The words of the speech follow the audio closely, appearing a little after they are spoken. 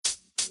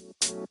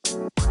Hey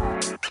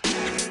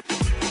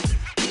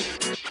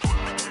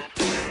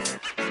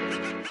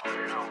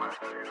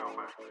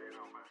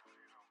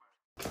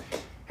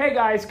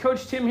guys,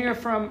 Coach Tim here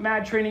from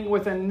Mad Training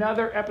with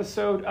another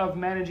episode of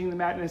Managing the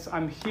Madness.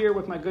 I'm here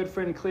with my good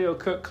friend Cleo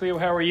Cook. Cleo,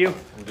 how are you?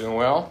 I'm doing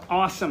well.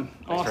 Awesome.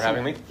 Thanks for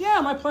having me.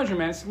 Yeah, my pleasure,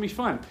 man. It's going to be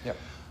fun. Yep.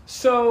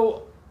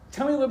 So,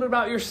 tell me a little bit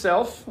about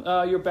yourself,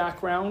 your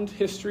background,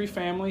 history,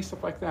 family,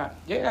 stuff like that.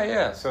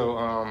 Yeah. So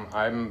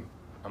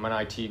I'm an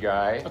IT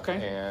guy. Okay.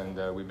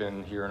 And we've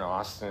been here in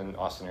Austin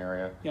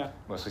area. Yeah.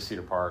 Mostly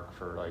Cedar Park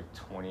for like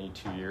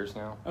 22 years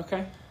now.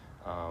 Okay.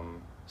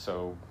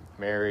 So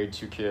married,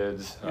 2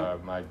 kids. Yeah.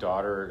 My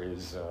daughter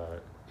is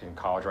in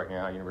college right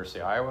now at University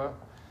of Iowa.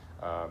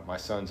 My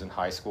son's in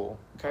high school.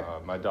 Okay.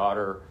 My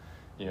daughter,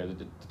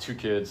 the 2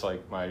 kids,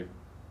 like my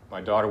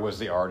daughter was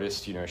the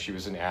artist, she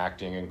was in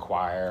acting and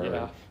choir. Yeah.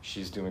 And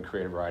she's doing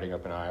creative writing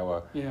up in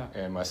Iowa. Yeah.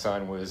 And my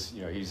son was,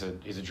 he's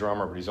a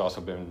drummer, but he's also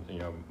been,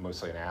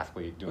 mostly an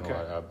athlete doing Okay. a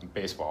lot of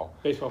baseball.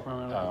 Baseball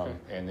primarily. Okay.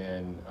 And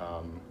then,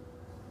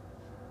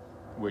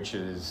 which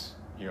is,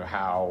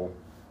 how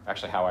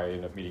I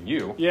ended up meeting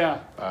you. Yeah.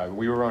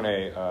 We were on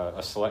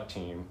a select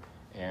team,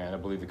 and I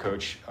believe the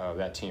coach of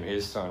that team,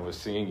 his son was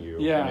seeing you.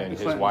 Yeah, And then the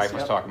his Clintons, wife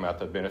was yep. talking about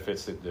the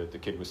benefits that the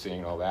kid was seeing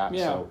and all that.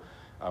 Yeah. So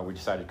we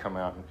decided to come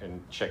out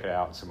and check it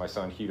out. So my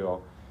son,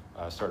 Hito,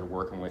 started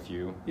working with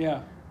you.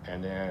 Yeah.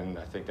 And then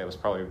I think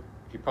he'd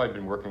probably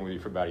been working with you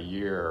for about a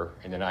year.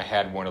 And then I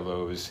had one of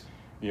those,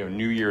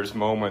 New Year's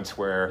moments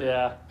where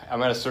Yeah.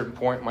 I'm at a certain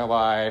point in my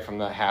life. I'm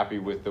not happy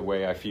with the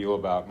way I feel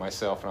about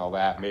myself and all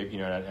that. Maybe,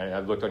 and I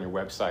looked on your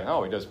website.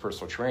 Oh, he does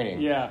personal training.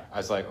 Yeah. I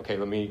was like, okay,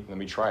 let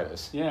me try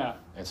this. Yeah.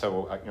 And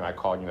so, I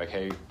called you like,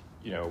 hey,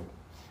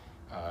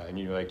 and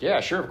you're like, yeah,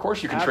 sure, of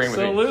course you can train with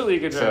me. Absolutely, you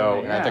can train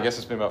with me, and I yeah. guess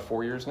it's been about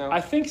 4 years now. I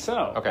think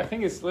so. Okay. I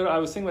think it's literally, I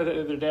was thinking about it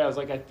the other day. I was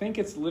like, I think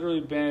it's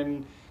literally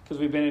been, because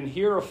we've been in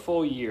here a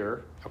full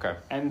year. Okay.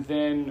 And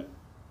then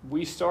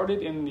we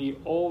started in the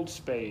old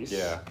space.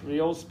 Yeah.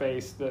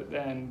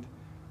 And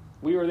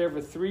we were there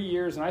for 3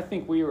 years, and I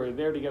think we were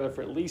there together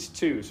for at least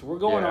 2. So we're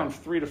going Yeah. on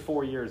 3 to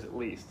 4 years at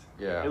least.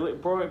 Yeah.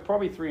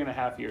 Probably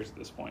 3.5 years at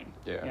this point.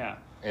 Yeah. Yeah.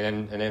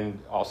 And then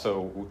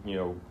also,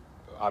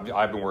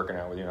 I've been working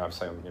out with you.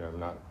 Obviously, I'm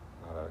not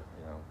a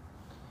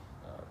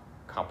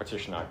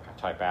competition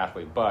type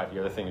athlete, but the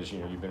other thing is,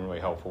 you've been really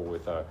helpful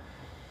with some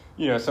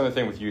of the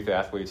thing with youth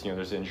athletes,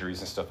 there's injuries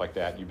and stuff like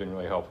that. You've been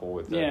really helpful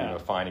with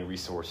finding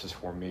resources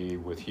for me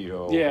with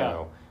Hito,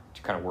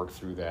 to kind of work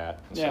through that.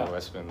 And so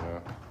that's been, I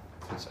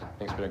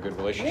think it's been a good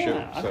relationship.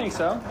 Yeah, I think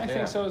so. I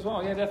think so as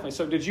well. Yeah, definitely.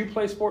 So did you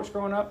play sports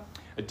growing up?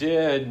 I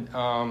did.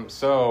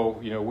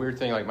 Weird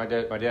thing, like my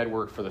dad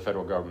worked for the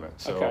federal government.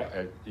 So,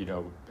 Okay.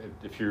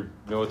 if you're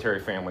military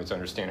families,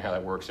 understand how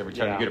that works. Every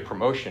time you get a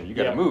promotion, you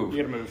got to move.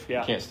 You got to move,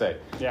 yeah. You can't stay.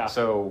 Yeah.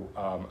 So,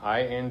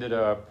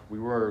 we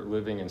were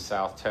living in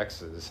South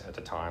Texas at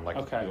the time,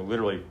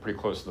 literally pretty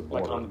close to the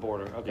border. Like on the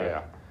border, okay.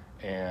 Yeah.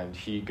 And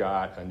he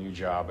got a new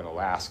job in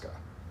Alaska.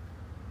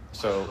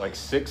 So,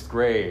 6th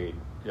grade,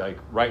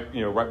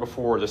 right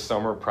before the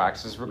summer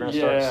practices were going to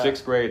start,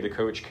 6th grade, the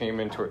coach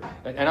came into it,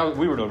 and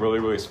we were in a really,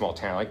 really small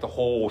town, the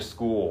whole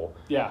school,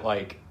 I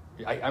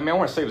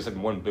want to say it was in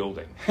one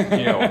building, from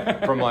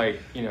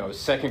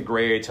 2nd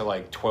grade to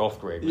 12th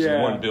grade, it was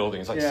in one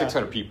building, it's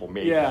 600 people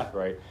maybe,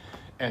 right?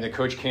 And the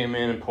coach came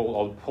in and pulled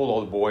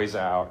all the boys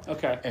out,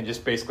 and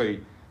just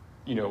basically,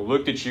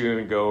 looked at you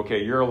and go,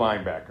 okay, you're a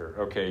linebacker,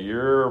 okay,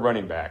 you're a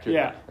running back,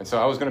 and so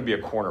I was going to be a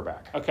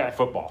cornerback,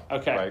 football,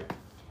 right?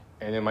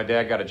 And then my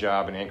dad got a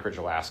job in Anchorage,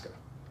 Alaska.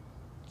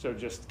 So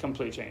just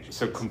complete change.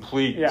 So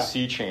complete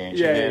sea change.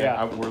 Yeah,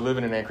 and then we're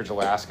living in Anchorage,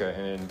 Alaska,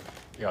 and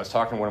I was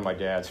talking to one of my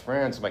dad's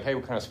friends. I'm like, hey,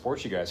 what kind of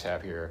sports you guys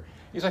have here?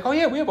 He's like, oh,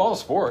 yeah, we have all the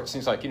sports. And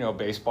he's like,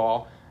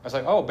 baseball. I was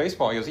like, oh,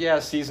 baseball. He goes, yeah,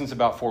 the season's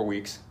about 4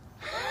 weeks.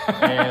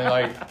 And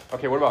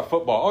okay, what about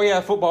football? Oh,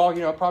 yeah, football,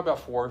 probably about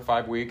 4 or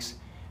 5 weeks.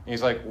 And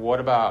he's like, what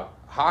about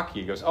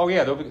hockey? He goes, oh,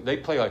 yeah, they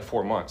play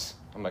 4 months.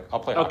 I'm like, I'll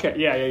play hockey.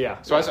 Okay, yeah.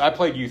 So I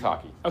played youth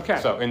hockey. Okay.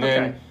 So, and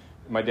then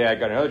my dad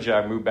got another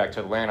job, moved back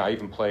to Atlanta. I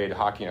even played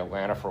hockey in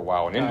Atlanta for a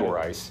while on indoor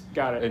ice.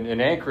 Got it. In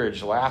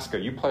Anchorage, Alaska,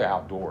 you play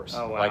outdoors.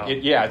 Oh, wow.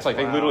 It's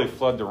they literally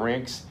flood the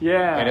rinks.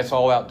 Yeah. And it's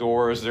all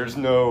outdoors. There's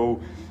no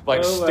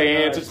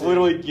stands. It's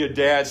literally your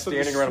dad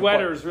standing around.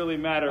 Sweaters really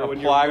matter when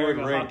you're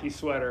wearing a hockey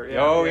sweater.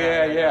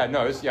 Yeah.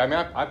 No,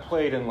 I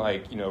played in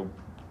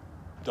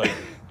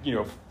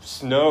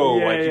snow,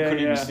 you couldn't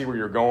even see where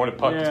you're going. The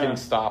puck was getting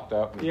stopped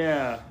up.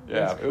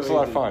 It was a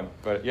lot of fun.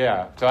 But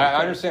so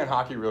I understand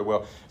hockey really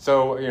well.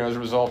 So as a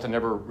result, I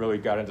never really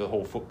got into the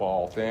whole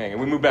football thing.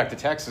 And we moved back to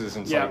Texas,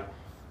 and it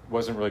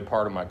wasn't really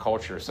part of my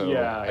culture. So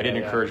I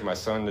didn't encourage my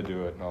son to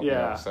do it. And all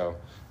that, so.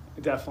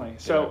 Definitely.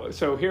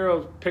 So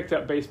Hero picked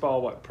up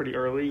baseball pretty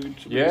early.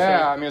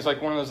 Yeah, it's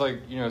one of those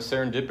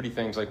serendipity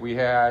things. We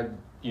had.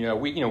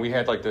 We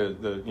had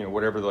the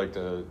whatever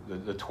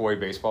the toy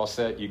baseball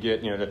set you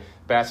get. The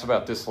bat's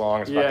about this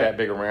long, it's about that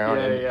big around,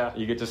 and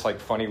you get this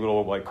funny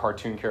little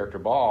cartoon character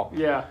ball.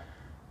 Yeah.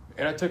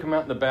 And I took him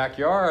out in the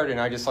backyard, and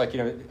I just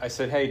I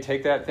said, hey,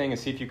 take that thing and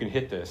see if you can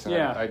hit this. And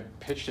I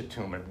pitched it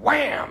to him, and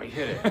wham, he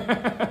hit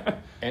it.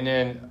 And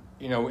then,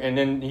 and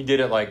then he did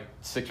it like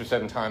 6 or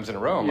 7 times in a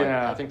row. I'm like,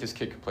 I think this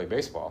kid could play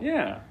baseball.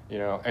 Yeah.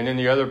 And then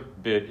the other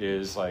bit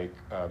is like,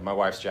 my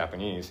wife's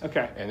Japanese.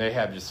 Okay. And they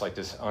have just like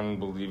this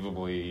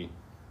unbelievably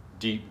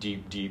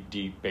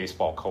deep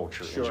baseball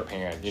culture in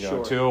Japan,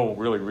 until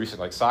really recent.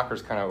 Like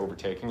soccer's kind of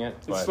overtaking it.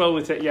 It's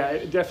slowly,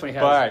 it definitely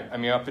has. But I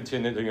mean, up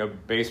until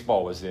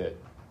baseball was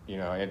it.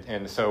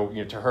 And so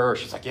to her,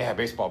 she's like, yeah,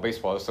 baseball. That's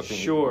something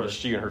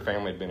she and her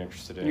family had been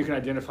interested in. You can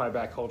identify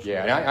back culturally.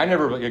 Yeah, and I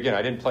never, again,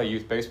 I didn't play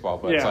youth baseball,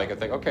 but it's like, I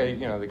think, okay,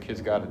 the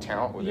kid's got a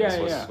talent with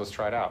this. Let's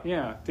try it out.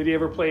 Yeah. Did he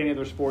ever play any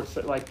other sports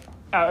that, like,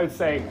 I would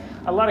say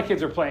a lot of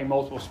kids are playing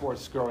multiple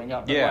sports growing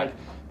up. But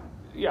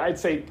I'd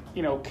say,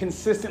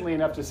 consistently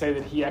enough to say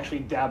that he actually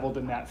dabbled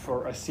in that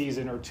for a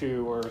season or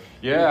two or.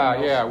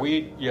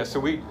 So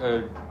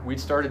we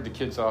started the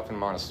kids off in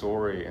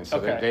Montessori, and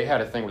so they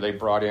had a thing where they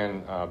brought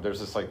in,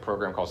 there's this like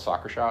program called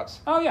Soccer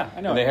Shots. Oh yeah,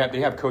 I know. And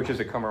they have coaches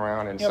that come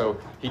around, and so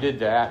he did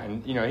that,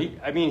 and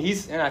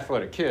he's an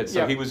athletic kid,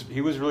 so he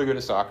was really good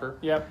at soccer.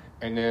 Yep.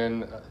 And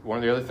then one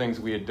of the other things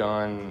we had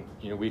done,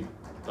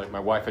 like my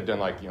wife had done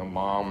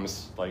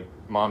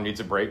mom needs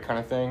a break kind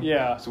of thing.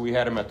 Yeah. So we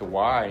had him at the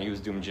Y, and he was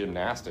doing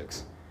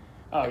gymnastics.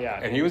 Oh yeah.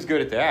 And he was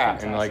good at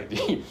that. Fantastic. And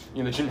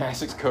like the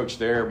gymnastics coach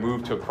there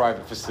moved to a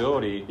private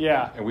facility.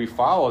 Yeah. And we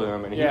followed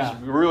him, and he was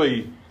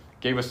really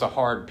gave us a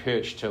hard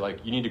pitch to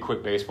like, you need to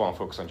quit baseball and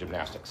focus on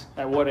gymnastics.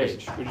 At what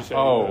age would you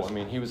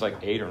say? He was like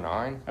 8 or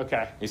 9.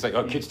 Okay. He's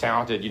like, kid's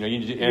talented, you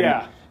need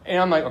to. And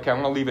I'm like, okay,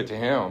 I'm going to leave it to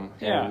him.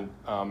 Yeah.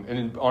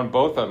 And on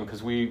both of them,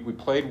 because we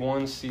played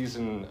one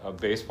season of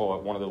baseball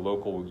at one of the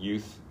local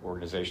youth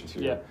organizations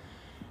here. Yeah.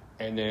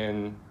 And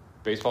then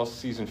baseball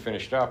season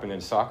finished up, and then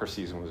soccer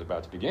season was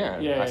about to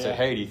begin. I said,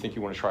 hey, do you think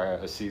you want to try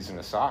a season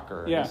of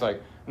soccer? And he's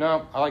like,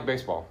 no, I like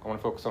baseball. I want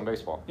to focus on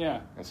baseball.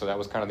 Yeah. And so that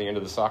was kind of the end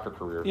of the soccer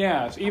career.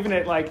 Yeah. So even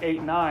at like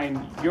 8,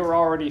 9, you're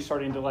already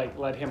starting to like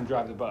let him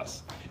drive the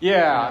bus.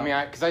 Yeah. I mean,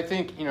 because I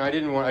think, I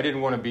didn't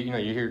want to be, you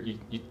hear,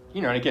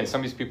 and again,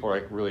 some of these people are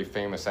like really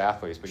famous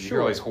athletes, but you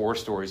hear all these horror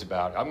stories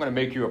about, I'm going to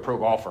make you a pro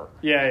golfer.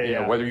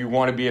 Yeah. Whether you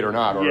want to be it or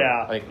not. Or,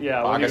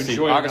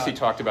 Agassi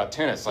talked about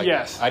tennis. Like,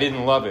 I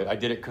didn't love it. I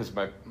did it because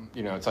my,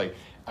 it's like,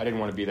 I didn't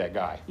want to be that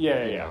guy.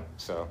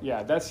 So.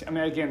 Yeah, that's,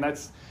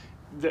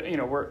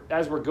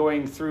 we're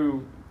going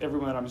through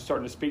everyone that I'm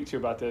starting to speak to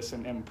about this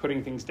and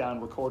putting things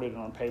down, recorded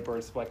and on paper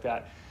and stuff like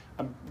that.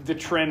 The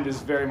trend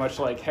is very much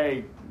like,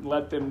 hey,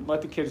 let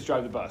the kids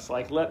drive the bus.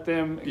 Like, let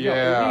them,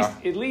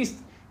 at least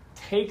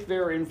take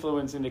their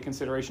influence into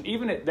consideration.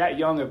 Even at that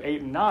young of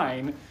 8 and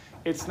 9,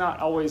 it's not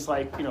always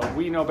like,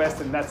 we know best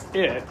and that's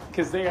it,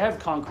 because they have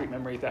concrete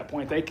memory at that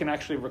point. They can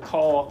actually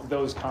recall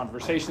those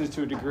conversations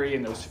to a degree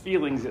and those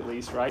feelings at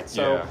least, right?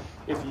 So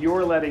if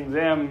you're letting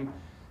them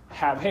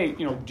have, hey,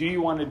 do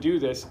you want to do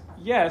this?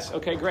 Yes.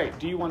 Okay, great.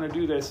 Do you want to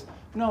do this?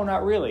 No,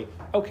 not really.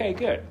 Okay,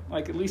 good.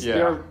 Like, at least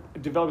they're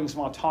developing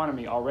some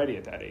autonomy already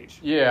at that age.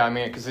 Yeah, I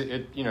mean, because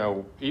it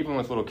even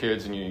with little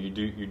kids, and you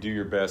do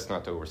your best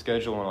not to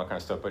overschedule and all that kind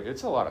of stuff, but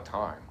it's a lot of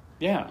time.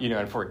 Yeah.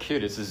 And for a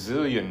kid, it's a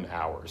zillion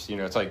hours.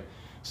 It's like,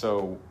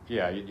 so you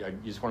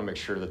just want to make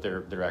sure that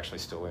they're actually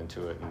still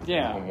into it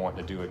and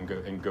wanting to do it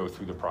and go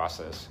through the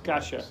process.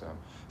 Gotcha.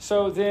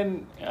 So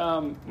then,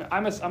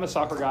 I'm a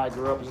soccer guy. I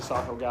grew up as a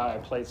soccer guy. I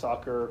played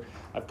soccer.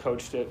 I've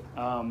coached it.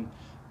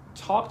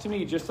 Talk to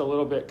me just a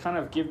little bit. Kind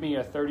of give me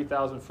a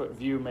 30,000-foot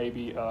view,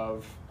 maybe,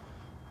 of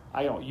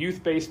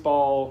youth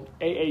baseball,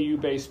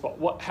 AAU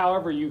baseball.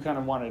 However you kind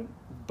of want to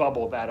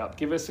bubble that up.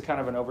 Give us a kind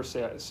of an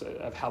oversight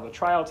of how the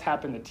tryouts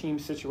happen, the team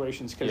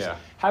situations. Because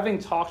having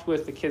talked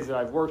with the kids that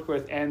I've worked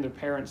with and their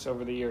parents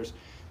over the years,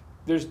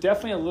 there's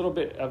definitely a little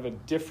bit of a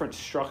different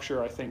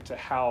structure, I think, to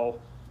how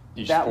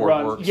each that sport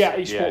runs. works. Yeah,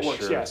 each sport works.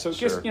 Sure, Yeah, so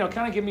just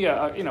kind of give me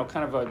a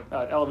kind of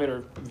a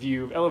elevator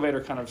view,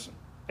 elevator kind of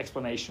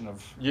explanation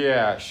of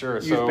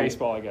youth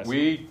baseball, I guess.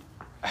 We,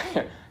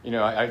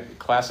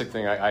 classic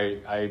thing.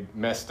 I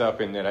messed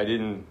up in that I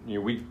didn't.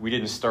 We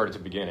didn't start at the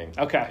beginning.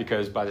 Okay.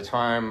 Because by the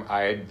time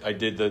I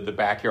did the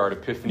backyard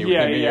epiphany with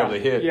him being able to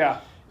hit. Yeah.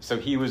 So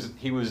he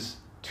was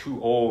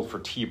too old for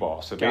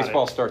t-ball. So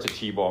baseball starts at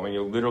t-ball. I mean,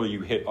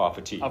 you hit off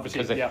a tee.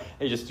 Because they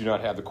just do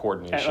not have the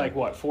coordination. At like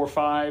what, 4,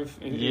 5,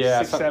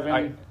 6,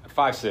 7?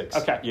 5, 6.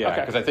 Okay. Yeah.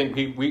 Because I think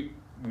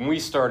when we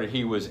started,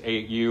 he was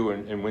 8U,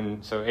 and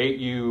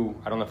 8U,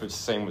 I don't know if it's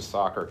the same with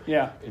soccer.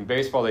 Yeah. In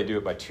baseball, they do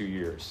it by 2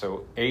 years.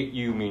 So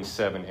 8U means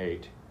 7,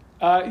 8.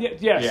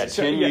 Yes. Yeah,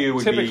 10U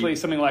would typically be,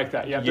 something like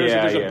that. Yeah.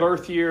 There's a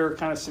birth year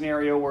kind of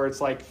scenario where it's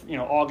like,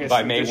 August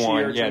by May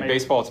 1. Year in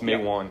baseball, it's May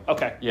 1.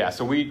 Okay. Yeah,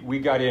 so we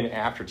got in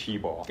after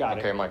T-ball. Got it.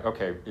 Okay, I'm like,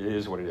 okay, it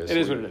is what it is. It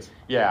is what it is.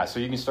 Yeah, so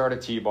you can start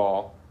at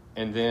T-ball.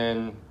 And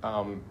then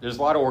there's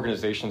a lot of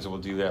organizations that will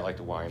do that, like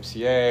the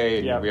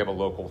YMCA. And we have a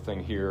local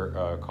thing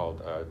here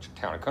called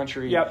Town and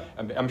Country. Yep.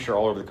 I'm sure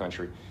all over the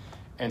country.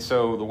 And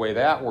so the way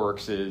that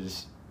works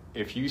is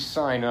if you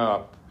sign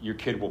up, your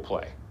kid will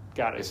play.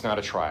 Got it. It's not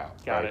a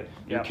tryout. Got it.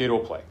 Your kid will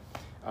play.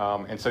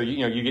 And so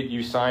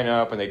you sign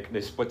up, and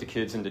they split the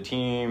kids into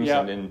teams,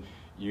 and then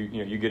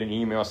you get an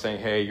email saying,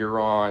 hey,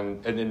 you're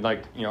on, and then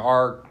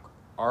our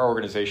our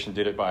organization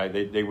did it by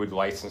they would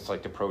license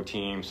like the pro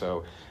team.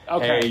 So,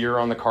 okay. hey, you're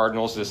on the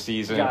Cardinals this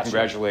season. Gotcha.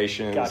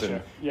 Congratulations. Gotcha.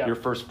 And Yep. your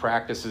first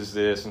practice is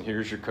this, and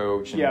here's your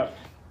coach. And, Yep.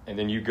 and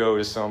then you go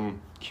to some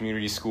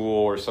community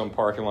school or some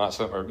parking lot,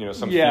 some field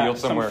somewhere.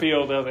 Some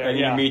field over there. And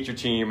yeah. you meet your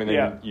team, and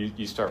then Yeah.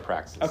 you start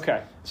practicing.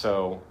 Okay.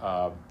 So,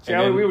 See,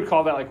 and then, we would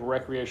call that like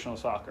recreational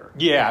soccer.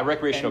 yeah,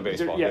 recreational And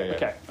baseball. yeah,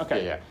 Yeah.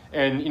 okay. Yeah.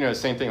 And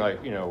same thing, like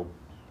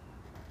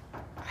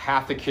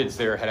half the kids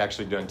there had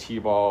actually done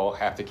t-ball,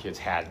 half the kids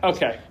hadn't.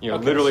 Okay.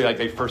 Literally like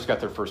they first got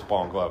their first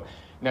ball and glove.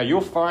 Now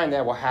you'll find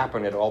that will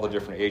happen at all the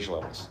different age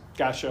levels.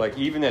 Gotcha. Like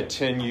even at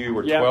 10U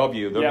or Yep.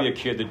 12U, there'll be Yep. a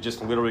kid that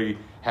just literally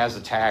has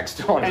the tag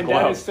still on his and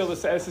glove. that is still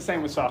it's the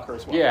same with soccer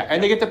as well. Yeah,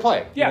 and they get to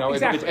play. Yeah,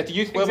 exactly. At the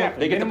youth level, exactly.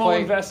 they get Minimal to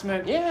play.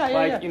 investment.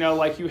 Yeah.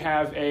 Like you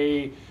have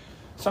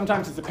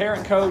sometimes it's a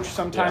parent coach,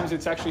 sometimes Yeah.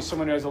 it's actually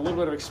someone who has a little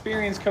bit of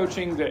experience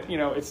coaching that,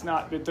 it's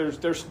not that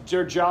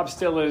their job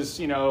still is,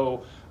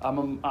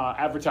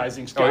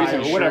 advertising guy he's an or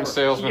whatever. insurance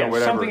salesman or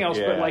whatever. Something else,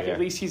 but Yeah. at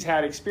least he's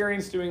had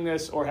experience doing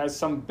this or has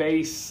some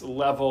base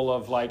level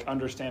of like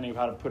understanding of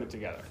how to put it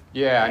together.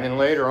 Yeah, and then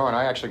later on,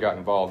 I actually got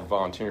involved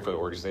volunteering for the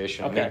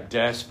organization. Okay. And they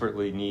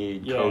desperately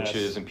need Yes.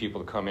 coaches and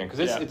people to come in because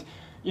Yeah.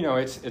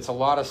 it's a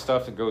lot of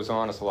stuff that goes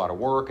on. It's a lot of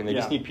work, and they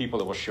just Yeah. need people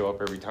that will show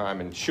up every time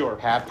and Sure.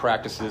 have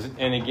practices.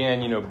 And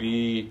again,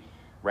 be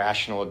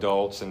rational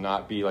adults and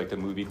not be like the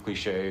movie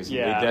cliches. And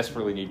Yeah. They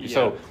desperately need you. Yeah.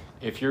 So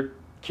if your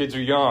kids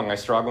are young, I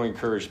strongly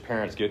encourage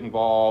parents get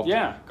involved.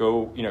 Yeah.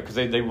 Go, because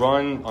they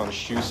run on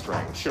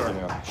shoestrings. Sure.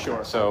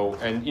 Sure. So,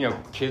 and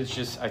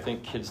I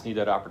think kids need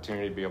that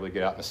opportunity to be able to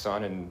get out in the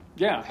sun and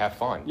Yeah. have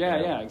fun.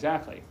 Yeah,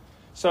 exactly.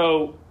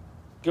 So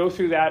go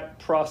through that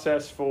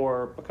process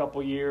for a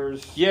couple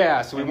years.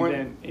 Yeah, so we and went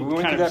then it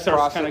through kind of that starts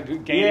process. kind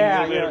of gaining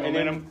a little bit of and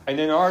momentum.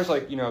 then ours,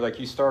 like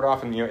you start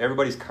off and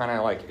everybody's kind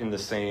of like in the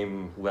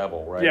same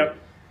level, right? Yep.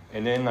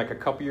 And then like a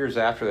couple years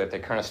after that, they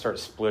kind of start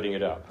splitting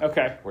it up.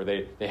 Okay. Where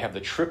they have the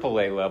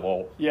AAA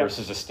level Yep.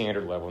 versus the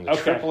standard level. And the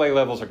Okay. AAA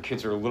levels are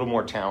kids are a little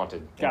more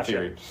talented in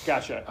theory.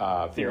 Gotcha.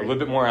 A little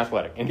bit more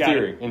athletic in Got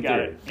theory. it. Got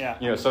it.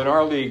 Yeah. So in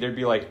our league, there'd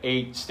be like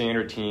 8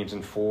 standard teams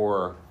and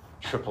 4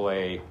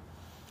 AAA.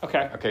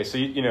 Okay. Okay, so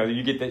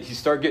you get that, you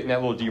start getting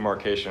that little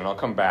demarcation, and I'll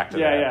come back to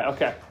that. Yeah.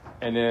 Okay.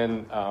 And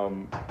then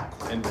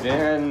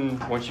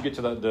once you get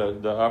to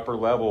the upper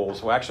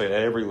levels, well, actually at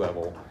every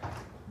level,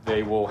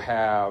 they will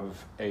have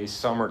a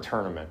summer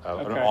tournament,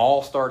 an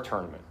all-star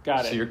tournament.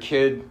 Got it. So your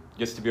kid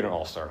gets to be an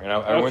all-star. And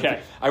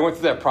I went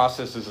through that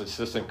process as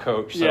assistant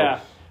coach. So, Yeah.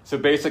 So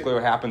basically,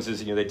 what happens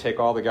is they take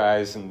all the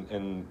guys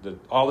and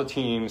all the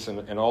teams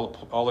and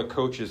all the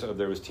coaches of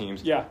those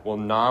teams will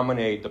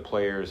nominate the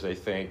players they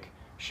think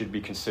should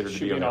be considered to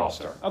be an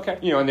all-star. Okay.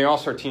 And the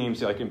all-star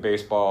teams, like in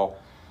baseball,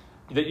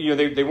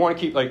 they want to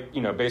keep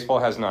baseball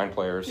has 9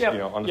 players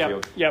on the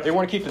field. Yep. They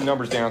want to keep the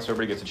numbers down so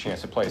everybody gets a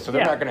chance to play. So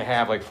they're not going to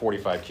have like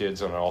 45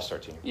 kids on an all-star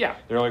team. Yeah.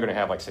 They're only going to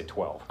have like say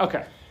 12.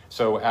 Okay.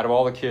 So out of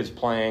all the kids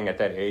playing at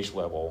that age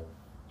level,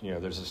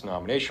 there's this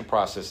nomination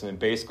process, and then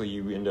basically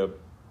you end up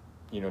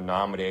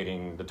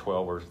nominating the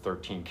 12 or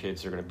 13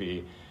 kids they're going to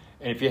be.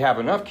 And if you have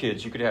enough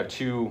kids, you could have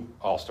 2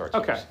 all-star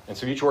teams. Okay. And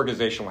so each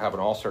organization will have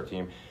an all-star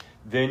team.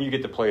 Then you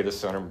get to play the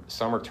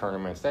summer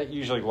tournaments. That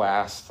usually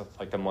lasts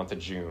like the month of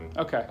June.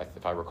 Okay.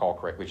 If I recall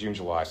correctly, June,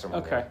 July, somewhere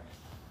Okay. there.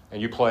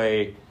 And you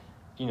play,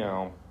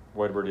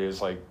 whatever it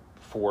is, like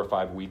 4 or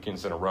 5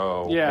 weekends in a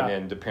row. Yeah. And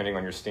then depending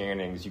on your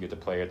standings, you get to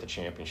play at the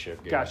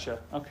championship game. Gotcha.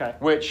 Okay.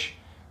 Which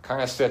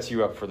kind of sets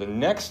you up for the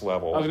next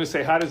level. I was going to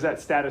say, how does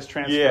that status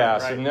transfer? Yeah,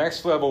 right? so the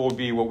next level will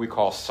be what we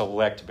call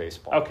select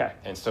baseball. Okay.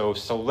 And so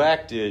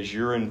select is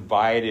you're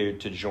invited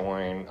to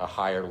join a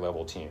higher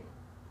level team.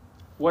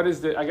 What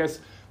is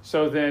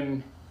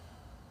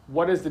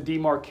what is the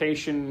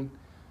demarcation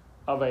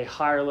of a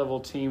higher level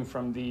team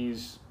from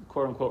these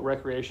quote unquote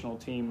recreational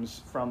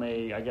teams from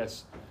a,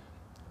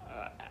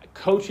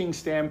 coaching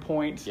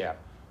standpoint? Yeah.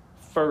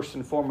 First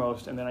and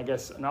foremost, and then I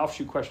guess an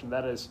offshoot question of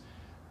that is,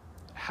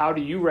 how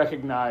do you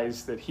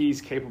recognize that he's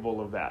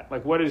capable of that?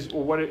 Like,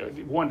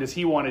 does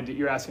he want to do?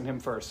 You're asking him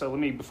first. So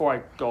before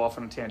I go off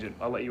on a tangent,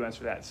 I'll let you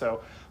answer that.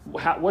 So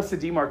what's the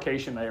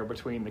demarcation there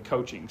between the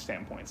coaching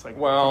standpoints? Like,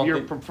 from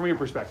your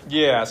perspective?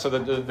 Yeah, so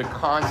the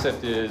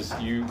concept is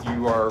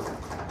you are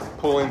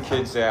pulling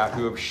kids out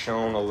who have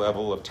shown a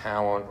level of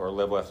talent or a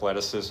level of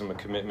athleticism, a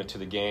commitment to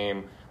the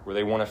game, where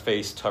they want to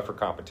face tougher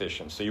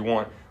competition. So you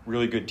want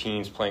really good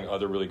teams playing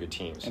other really good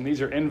teams. And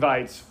these are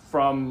invites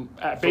from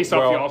based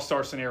off the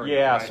all-star scenario.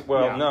 Yes. Right?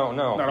 Well, yeah. no.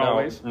 Not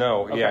always.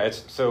 No. Okay. Yeah.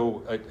 It's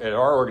so at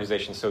our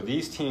organization. So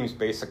these teams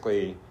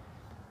basically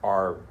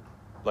are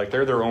like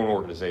they're their own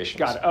organizations.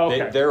 Got it. Oh,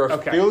 okay. They're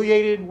Okay.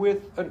 affiliated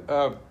with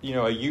a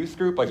youth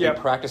group. Like Yep.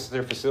 they practice at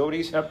their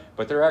facilities. Yep.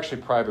 But they're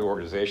actually private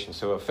organizations.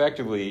 So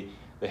effectively,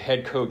 the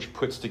head coach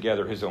puts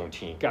together his own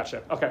team.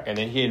 Gotcha. Okay. And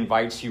then he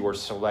invites you or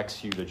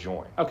selects you to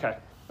join. Okay.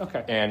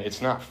 And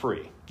it's not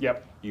free.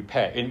 Yep. You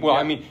pay.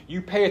 And,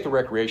 you pay at the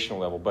recreational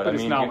level, but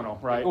it's nominal,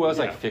 right? Well, it's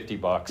Yeah. like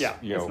 $50. Yeah,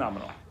 it's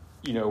nominal.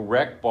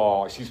 Select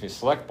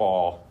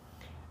ball,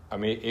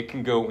 it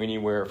can go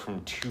anywhere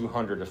from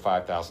 $200 to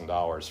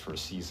 $5,000 for a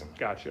season.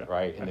 Gotcha.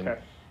 Right? And then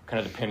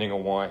kind of depending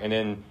on what. And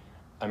then,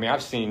 I mean,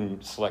 I've seen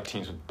select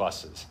teams with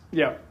buses.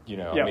 Yeah. You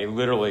know, Yep. I mean,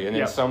 literally. And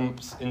then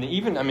Yep. and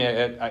even, I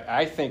mean,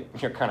 I think,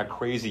 you know, kind of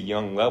crazy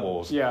young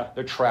levels. Yeah.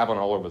 They're traveling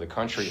all over the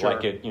country, Sure.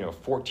 like at, you know,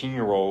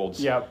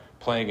 14-year-olds Yep.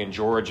 playing in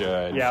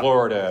Georgia and Yep.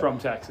 Florida. From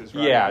Texas,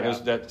 right?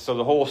 Yeah. So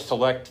the whole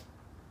select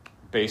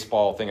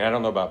baseball thing, I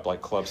don't know about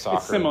like club soccer.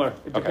 It's similar.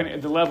 Okay.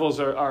 The levels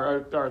are I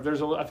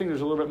think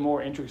there's a little bit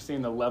more intricacy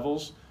in the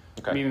levels.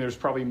 Okay. Meaning there's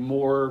probably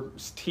more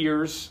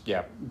tiers.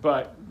 Yeah.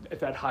 But at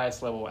that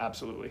highest level,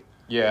 absolutely.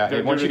 Yeah, They're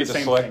and once you doing get the to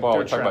same select thing. ball,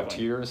 They're we're talking about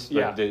traveling. tiers.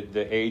 Yeah.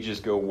 The ages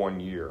go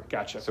 1 year.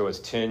 Gotcha. So it's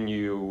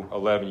 10U,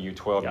 11U,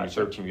 12U, Gotcha.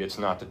 13U. It's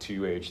not the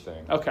 2 age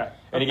thing. Okay.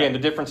 And Okay. again, the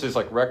difference is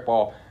like rec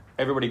ball,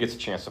 everybody gets a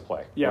chance to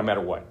play, Yeah. no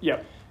matter what.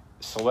 Yep.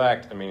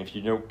 Select, I mean, if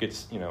you don't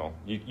get, you know,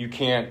 you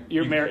can't,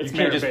 You're you it's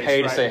can't just merit-based,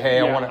 pay to right? say, hey,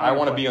 Yeah, I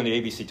want to play. be on the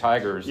ABC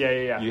Tigers.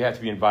 Yeah. You have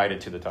to be invited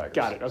to the Tigers.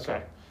 Got it.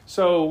 Okay.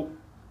 So,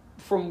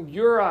 from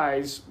your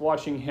eyes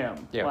watching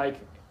him, Yeah. like,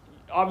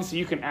 obviously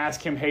you can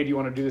ask him, hey, do you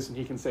want to do this? And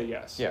he can say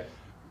yes. Yeah.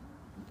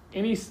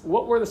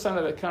 What were some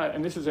of the kind of,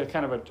 and this is a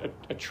kind of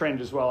a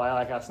trend as well. I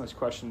like asking this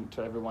question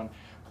to everyone.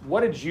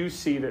 What did you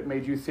see that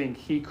made you think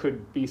he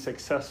could be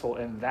successful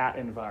in that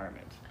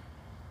environment?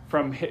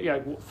 From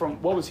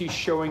what was he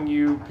showing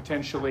you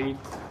potentially,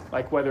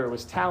 like whether it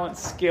was talent,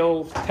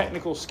 skill,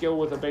 technical skill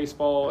with a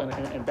baseball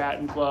and bat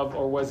and glove,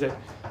 or was it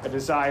a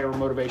desire or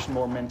motivation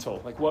more mental?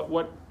 Like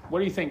what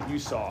do you think you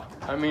saw?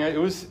 I mean,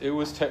 it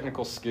was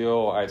technical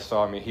skill. I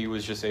saw. I mean, he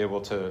was just able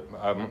to.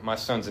 My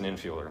son's an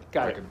infielder.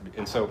 Got it.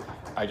 And so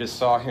I just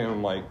saw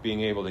him like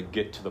being able to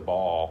get to the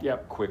ball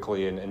Yep.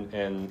 quickly, and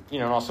you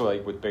know, and also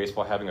like with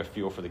baseball having a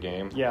feel for the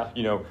game. Yeah.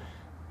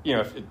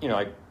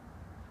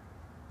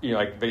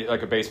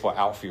 Like a baseball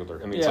outfielder.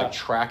 I mean, it's Yeah. like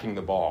tracking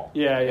the ball.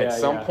 Yeah. At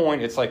some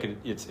point, it's like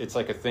it's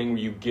like a thing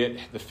where you get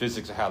the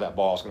physics of how that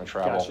ball is going to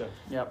travel. Gotcha.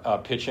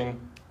 Yep. Pitching.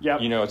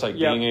 Yep. You know, it's like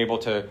Yep. being able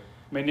to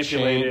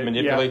manipulate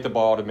Yep. the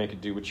ball to make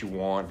it do what you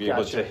want, be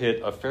able Gotcha. to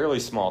hit a fairly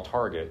small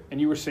target. And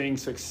you were seeing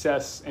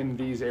success in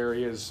these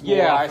areas. More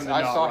Yeah, often than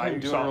I not, saw right? him You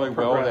doing saw really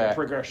well with that.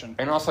 progression.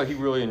 And also, he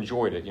really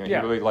enjoyed it. You know,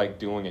 Yeah. he really liked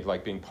doing it,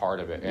 like being part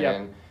of it. And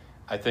Yep.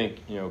 I think,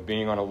 you know,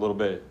 being on a little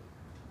bit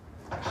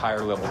higher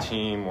level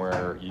team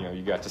where, you know,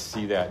 you got to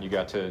see that, you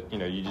got to, you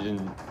know, you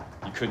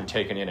couldn't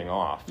take an inning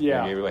off.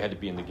 Yeah. You really had to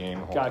be in the game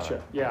the whole Gotcha.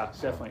 time. Yeah,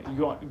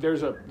 definitely.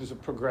 There's a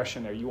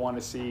progression there. You want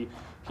to see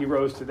he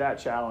rose to that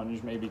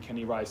challenge. Maybe can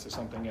he rise to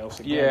something else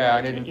again? Yeah,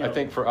 Like, and you know, I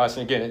think for us,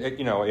 and again,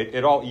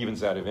 it all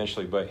evens out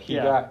eventually. But he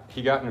Yeah.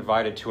 got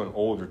invited to an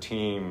older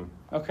team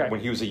Okay. when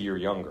he was a year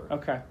younger.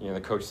 Okay. You know,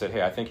 the coach said,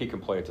 "Hey, I think he can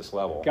play at this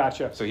level."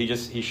 Gotcha. So he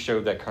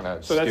showed that kind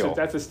of So skill.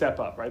 that's a step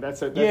up, right?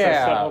 That's a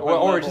step up. Well,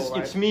 or level, just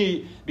right? it's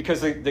me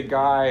because the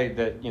guy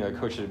that, you know,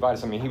 coach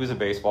advised. I mean, he was a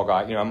baseball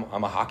guy. You know,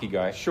 I'm a hockey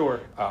guy. Sure.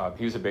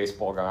 He was a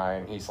baseball guy,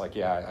 and he's like,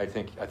 yeah, I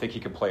think he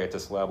can play at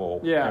this level.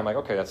 Yeah. And I'm like,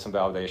 okay, that's some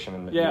validation,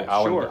 and Yeah,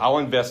 sure. I'll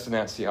invest in that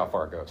and see how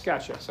far it goes.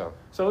 Gotcha. So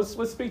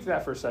let's speak to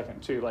that for a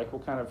second too. Like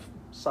we'll kind of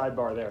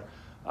sidebar there.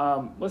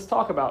 Let's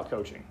talk about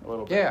coaching a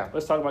little bit. Yeah.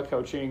 Let's talk about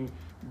coaching.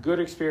 Good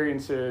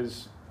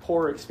experiences,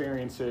 poor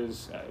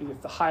experiences. You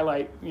have to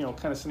highlight, you know,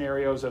 kind of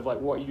scenarios of like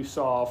what you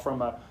saw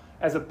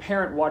as a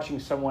parent watching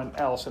someone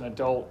else, an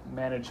adult,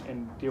 manage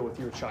and deal with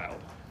your child.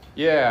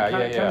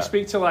 Kind of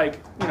speak to like,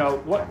 you know,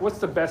 what's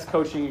the best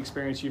coaching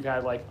experience you've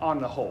had like on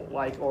the whole,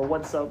 like, or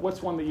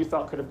what's one that you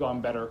thought could have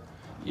gone better?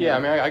 Yeah, I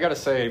mean, I got to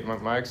say,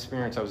 my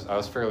experience, I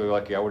was fairly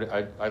lucky.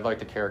 I'd like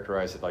to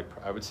characterize it like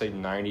I would say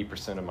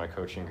 90% of my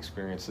coaching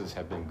experiences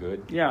have been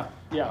good. Yeah.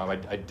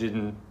 I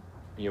didn't,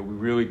 you know, we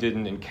really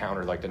didn't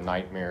encounter like the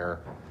nightmare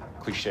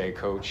cliche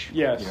coach.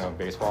 Yes. You know, in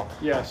baseball.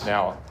 Yes.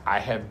 Now I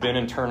have been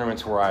in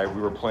tournaments where we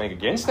were playing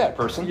against that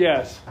person.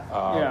 Yes.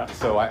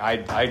 So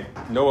I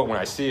know it when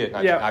I see it.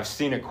 I've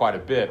seen it quite a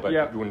bit, but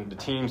Yep. when the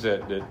teams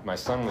that my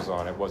son was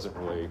on, it wasn't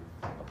really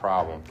a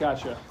problem.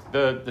 Gotcha.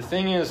 The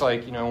thing is,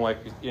 like, you know,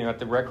 at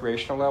the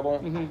recreational level,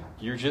 Mm-hmm.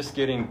 you're just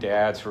getting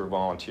dads who are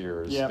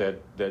volunteers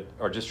Yep. that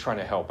are just trying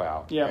to help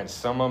out. Yep. And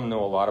some of them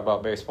know a lot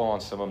about baseball,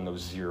 and some of them know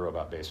zero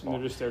about And baseball.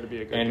 they're just there to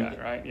be a good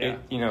guy, right?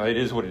 Yeah. It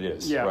is what it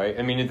is, Yeah. right?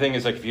 I mean, the thing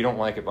is, like, if you don't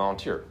like it,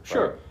 volunteer.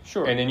 Sure.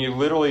 And then you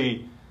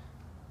literally,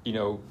 you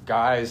know,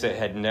 guys that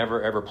had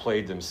never ever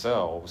played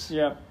themselves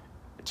Yeah.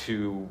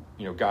 to,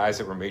 you know, guys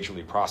that were major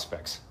league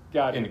prospects.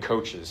 Got it. And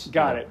coaches.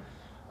 Got you it.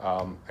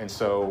 know. And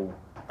so,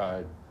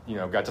 you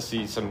know, got to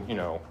see some, you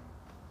know,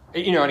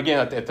 and again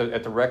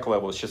at the rec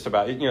level, it's just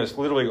about, you know, it's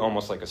literally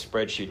almost like a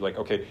spreadsheet. Like,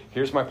 okay,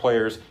 here's my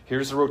players,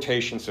 here's the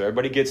rotation, so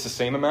everybody gets the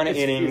same amount of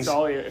innings.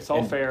 It's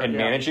all fair. And yeah.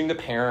 managing the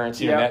parents,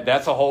 you Yeah. know,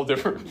 that's a whole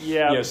different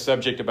Yeah. you know,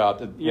 subject about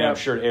the. You know, Yeah. I'm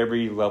sure at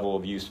every level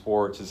of youth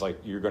sports is like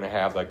you're going to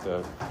have like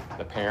the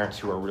parents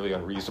who are really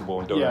unreasonable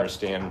and don't Yeah.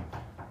 understand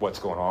what's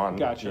going on.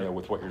 Gotcha. You know,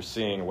 with what you're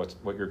seeing and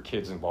what your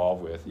kid's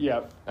involved with.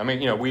 Yeah. I mean,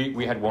 you know,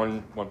 we had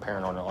one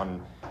parent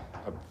on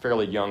a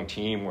fairly young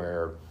team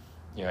where,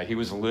 you know, he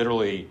was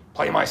literally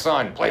play my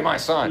son.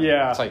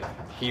 Yeah. It's like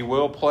he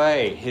will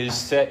play his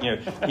set. You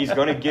know, he's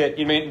going to get.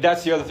 I mean,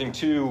 that's the other thing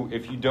too.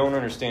 If you don't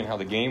understand how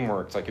the game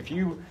works, like if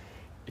you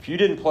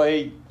didn't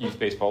play youth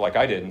baseball like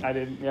I didn't,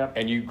 Yeah.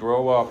 and you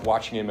grow up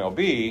watching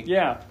MLB,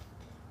 Yeah.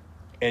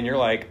 And you're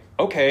like,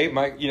 okay,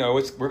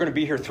 we're going to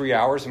be here 3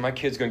 hours, and my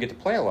kid's going to get to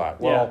play a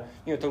lot. Well,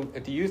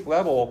 at the youth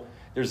level,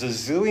 there's a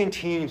zillion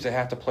teams that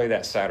have to play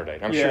that Saturday.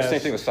 And I'm sure the same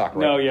thing with soccer.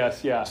 Right? No,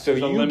 yes, yeah. So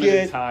you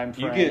get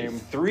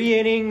 3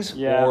 innings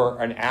or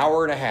an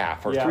hour and a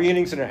half, or 3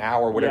 innings in an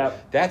hour, whatever.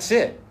 Yep. That's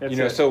it.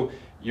 So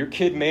your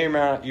kid may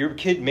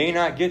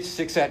not get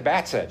 6 at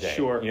bats that day.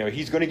 Sure.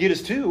 He's going to get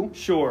his 2.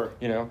 Sure.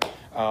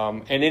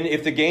 And then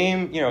if the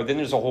game, then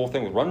there's a whole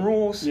thing with run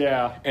rules.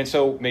 Yeah. And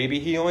so maybe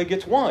he only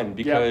gets 1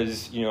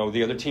 because,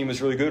 the other team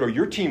was really good or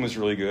your team was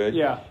really good.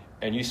 Yeah.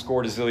 And you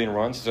scored a zillion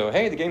runs. So,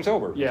 hey, the game's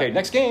over. Yeah. Okay,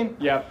 next game.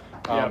 Yeah.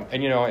 And,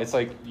 it's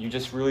like you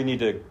just really need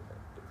to,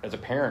 as a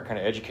parent, kind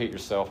of educate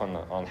yourself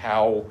on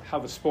how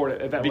the sport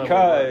at that level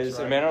works.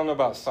 Right? I don't know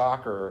about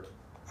soccer.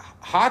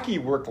 Hockey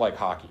worked like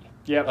hockey.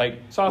 Yeah, like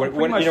soccer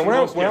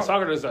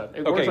soccer does that.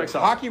 It works like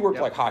soccer. Hockey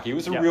worked like hockey. It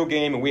was a real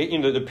game,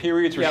 and the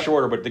periods were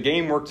shorter, but the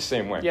game worked the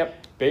same way.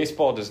 Yep.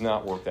 Baseball does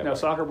not work that way. No,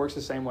 soccer works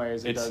the same way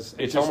as it does.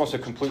 It's almost a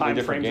completely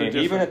different game.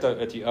 Even at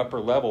the upper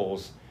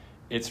levels,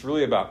 it's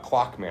really about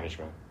clock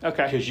management.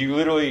 Okay. Because you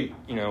literally,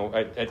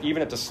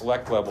 even at the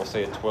select level,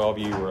 say at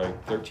 12U or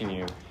like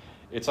 13U,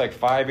 it's like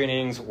 5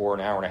 innings or an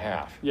hour and a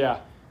half. Yeah.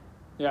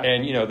 Yeah.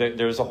 And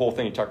there's a whole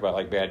thing you talk about,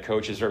 like bad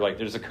coaches, or like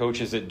there's the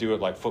coaches that do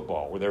it like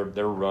football, where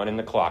they're running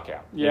the clock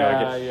out.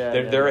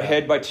 They're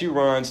ahead by 2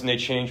 runs, and they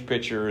change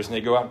pitchers, and they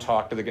go out and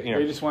talk to the.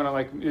 They just want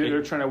to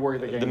they're trying to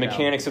work the game. The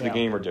mechanics of the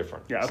game are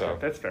different. Yeah, okay, so,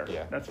 that's fair.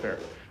 Yeah, that's fair.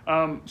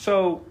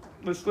 So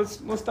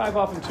let's dive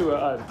off into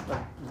a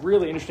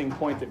really interesting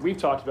point that we've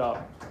talked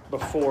about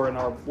before in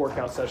our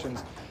workout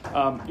sessions.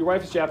 Your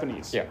wife is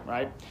Japanese,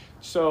 right?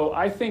 So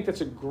I think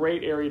that's a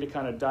great area to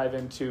kind of dive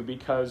into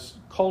because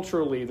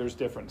culturally there's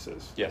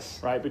differences.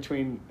 Yes. Right,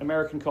 between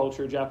American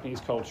culture,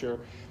 Japanese culture,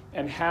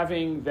 and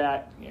having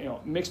that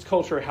mixed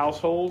culture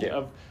household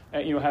of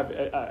have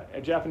a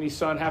Japanese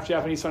son, half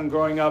Japanese son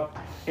growing up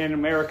in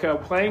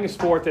America, playing a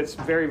sport that's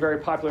very, very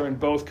popular in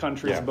both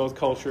countries and both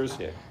cultures.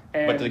 Yeah.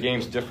 But the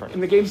game's different.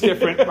 And the game's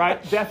different,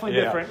 right? Definitely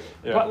different.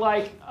 Yeah.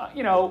 But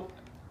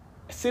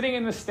sitting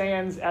in the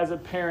stands as a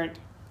parent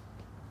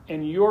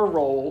in your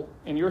role,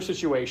 in your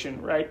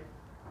situation, right?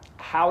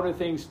 How do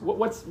things?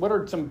 What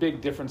are some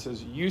big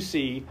differences you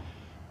see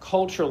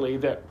culturally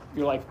that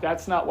you're like,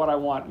 that's not what I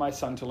want my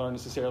son to learn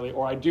necessarily,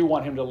 or I do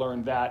want him to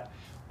learn that,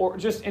 or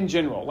just in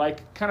general,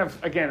 like kind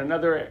of again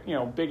another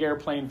big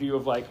airplane view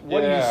of like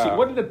what do you see?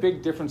 What are the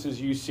big differences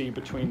you see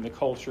between the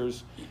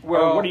cultures?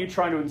 Well, what are you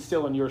trying to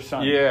instill in your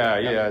son?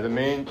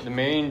 The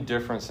main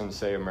difference in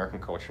say American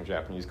culture and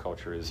Japanese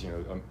culture is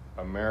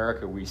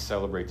America, we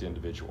celebrate the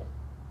individual.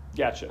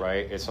 Gotcha.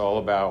 Right. It's all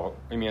about.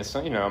 To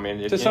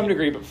some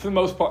degree, but for the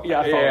most part,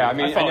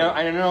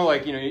 I know.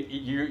 Like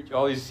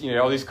all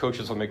these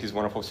coaches will make these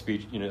wonderful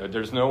speech.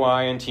 There's no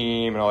I in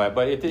team and all that.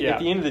 But at the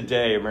end of the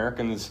day,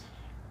 Americans,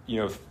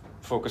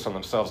 focus on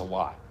themselves a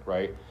lot.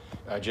 Right.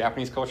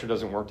 Japanese culture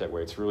doesn't work that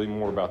way. It's really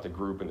more about the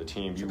group and the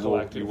team. You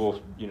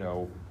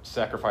will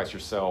sacrifice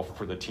yourself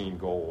for the team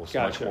goals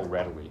much more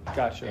readily.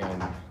 Gotcha.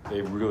 And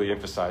they really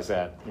emphasize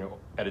that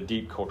at a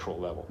deep cultural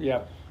level.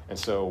 Yeah. And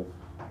so.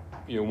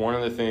 One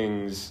of the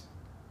things,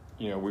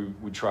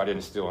 we try to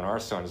instill in our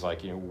son is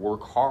like,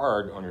 work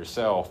hard on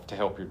yourself to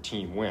help your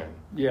team win.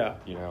 Yeah.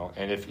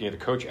 And if the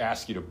coach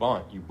asks you to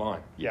bunt, you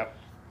bunt. Yeah.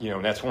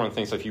 And that's one of the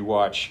things. If you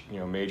watch,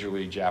 Major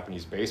League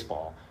Japanese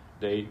baseball,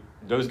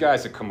 those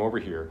guys that come over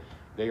here,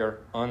 they are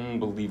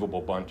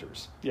unbelievable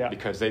bunters. Yeah.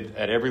 Because at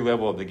every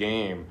level of the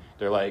game,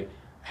 they're like,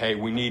 hey,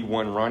 we need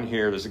 1 run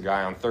here. There's a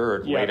guy on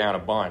third. Lay down a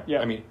bunt. Yeah.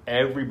 I mean,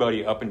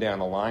 everybody up and down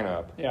the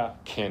lineup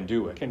can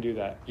do it. Can do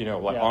that.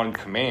 On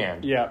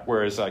command. Yeah.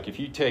 Whereas, like, if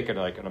you take an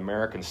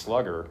American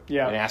slugger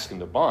and ask him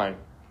to bunt,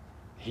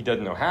 he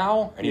doesn't know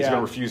how, and he's going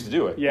to refuse to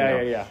do it.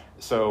 Yeah.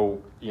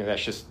 So,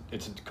 that's just,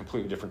 it's a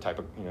completely different type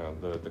of,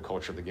 the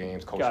culture of the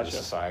games, culture of the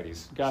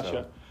societies.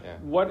 Gotcha. So,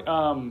 What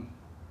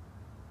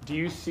do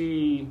you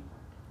see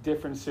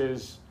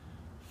differences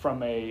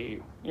from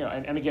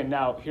and again,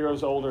 now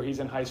Hero's older, he's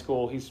in high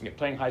school, he's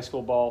playing high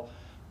school ball.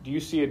 Do you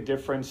see a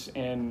difference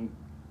in,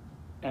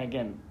 and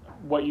again,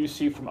 what you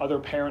see from other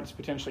parents,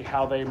 potentially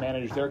how they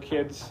manage their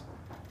kids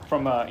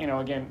from,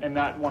 again, and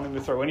not wanting to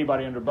throw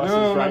anybody under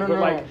buses, right? But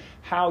like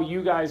how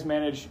you guys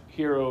manage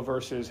Hero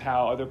versus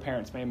how other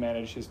parents may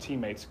manage his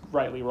teammates,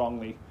 rightly,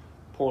 wrongly,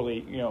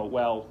 poorly,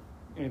 well,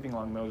 anything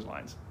along those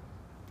lines.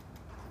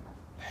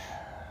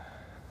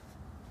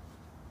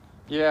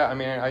 Yeah,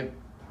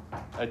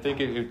 I think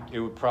it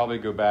would probably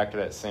go back to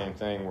that same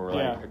thing where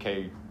like,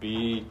 okay,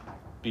 be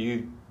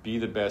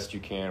the best you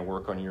can,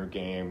 work on your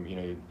game,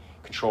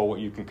 control what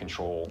you can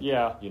control.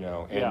 Yeah.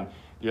 And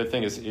the other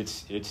thing is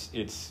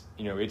it's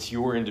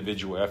your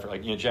individual effort.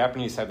 Like,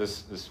 Japanese have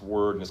this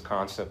word and this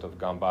concept of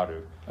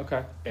gambaru.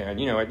 Okay. And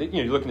you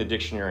look in the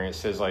dictionary and it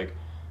says like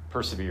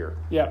persevere.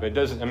 Yeah. But it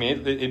doesn't,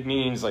 it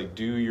means like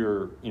do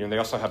your, they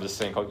also have this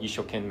thing called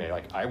ishokenmei,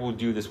 like I will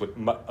do this with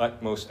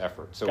utmost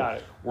effort. So Got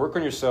it. Work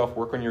on yourself,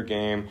 work on your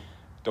game,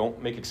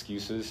 don't make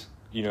excuses.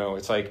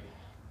 It's like,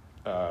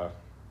 I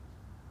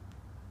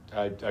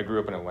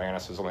grew up in Atlanta,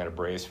 so I was an Atlanta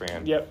Braves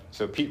fan. Yep.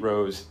 So Pete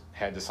Rose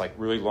had this like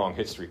really long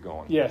hit streak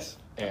going. Yes.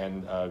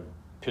 and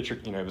pitcher,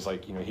 you know, it was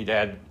like, you know, he'd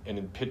had, and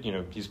then you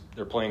know,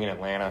 they're playing in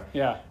Atlanta.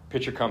 Yeah.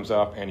 Pitcher comes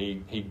up and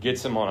he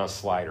gets him on a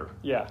slider.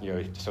 Yeah. You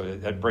know, so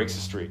that breaks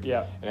the streak.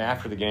 Yeah. And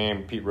after the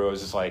game, Pete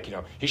Rose is like, you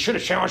know, he should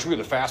have challenged me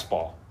with a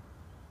fastball.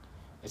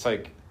 It's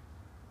like,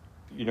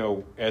 you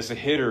know, as a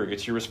hitter,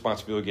 it's your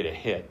responsibility to get a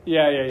hit.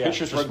 Yeah.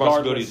 Pitcher's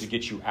responsibility is to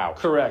get you out.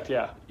 Correct.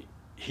 Yeah.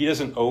 He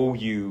doesn't owe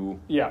you.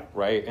 Yeah.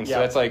 Right. And so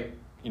that's like,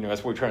 you know,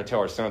 that's what we're trying to tell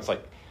our son. It's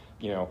like,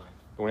 you know,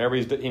 whenever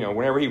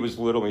he was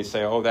little, we'd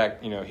say, oh,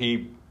 that, you know,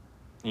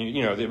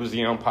 you know, it was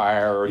the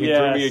umpire, or he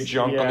threw me a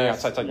junk on the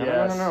outside. It's like,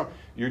 no.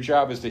 Your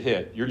job is to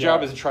hit. Your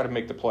job is to try to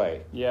make the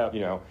play. Yeah. You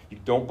know, you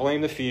don't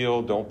blame the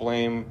field. Don't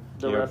blame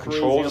the referees,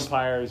 the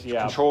umpires.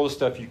 Yeah. Control the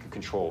stuff you can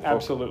control.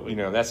 Absolutely. You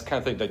know, that's the kind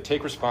of thing. Like,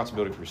 take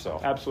responsibility for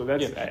yourself.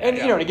 Absolutely. That's, and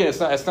you know, and again, it's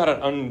not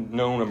an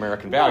unknown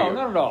American value.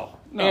 No, not at all.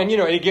 No. And you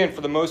know, and again,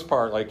 for the most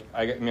part, like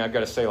I mean, I've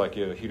got to say, like,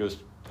 you know, he goes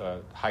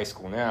high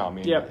school now. I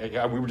mean,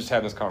 we were just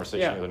having this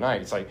conversation the other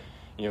night. It's like,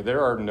 you know,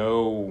 there are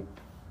no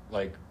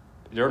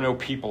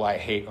people I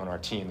hate on our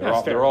team.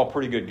 They're all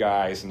pretty good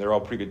guys, and they're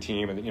all pretty good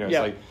team. And you know, it's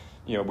like,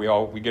 you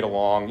know, we get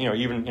along. You know,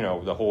 even, you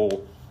know, the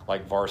whole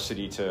like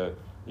varsity to,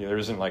 you know, there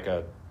isn't like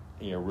a,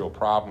 you know, real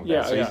problem with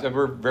that. So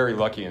we're very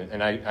lucky,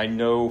 and I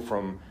know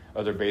from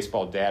other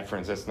baseball dad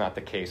friends that's not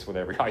the case with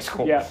every high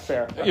school. Yeah,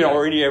 fair. Okay. You know,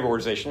 or any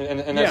organization,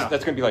 and that's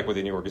going to be like with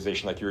any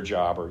organization, like your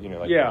job, or you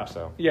know, like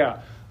so.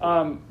 Yeah.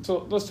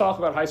 So let's talk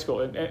about high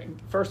school. And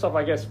first off,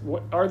 I guess,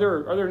 are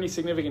there any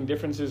significant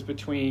differences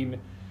between,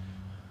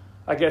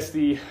 I guess,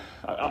 the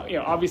you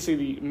know, obviously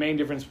the main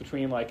difference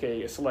between like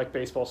a select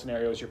baseball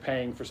scenario is you're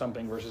paying for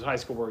something versus high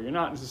school where you're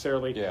not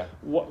necessarily. Yeah.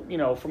 What, you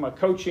know, from a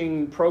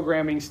coaching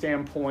programming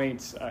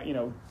standpoint, you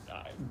know,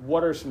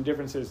 what are some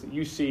differences that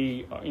you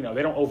see? You know,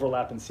 they don't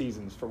overlap in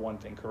seasons, for one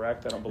thing,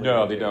 correct? I don't believe.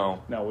 No, they don't.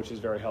 No, which is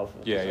very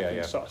helpful.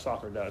 Yeah.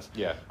 Soccer does.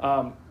 Yeah.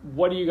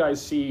 What do you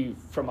guys see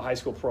from a high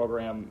school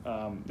program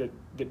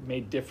that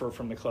may differ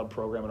from the club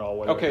program at all?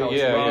 Whether how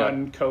it's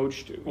run,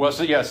 coached. Well,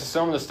 so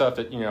some of the stuff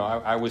that, you know,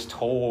 I was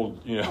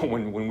told, you know,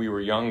 when we were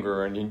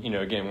younger, and you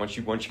know, again, once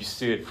you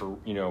see it for,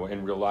 you know,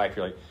 in real life,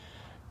 you're like,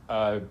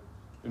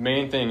 the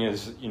main thing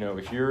is, you know,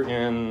 if you're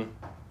in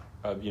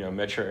you know,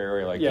 metro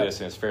area like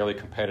this, and it's fairly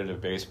competitive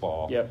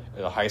baseball.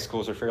 The high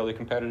schools are fairly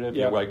competitive.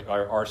 You know, like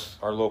our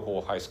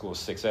local high school is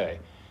 6A.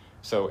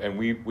 So, and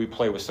we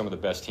play with some of the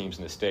best teams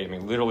in the state. I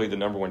mean, literally the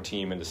number one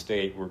team in the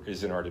state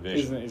is in our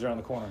division. He's around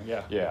the corner.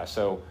 Yeah. Yeah.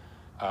 So,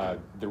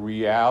 the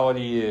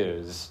reality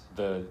is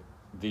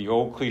the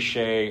old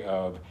cliche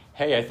of,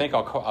 hey, I think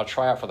I'll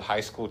try out for the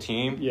high school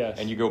team. Yes.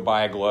 And you go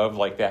buy a glove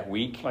like that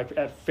week. Like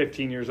at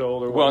 15 years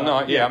old or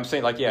whatnot. Well, no, I'm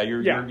saying like,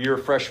 you're a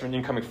freshman,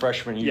 incoming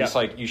freshman. You just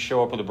like, you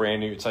show up with a brand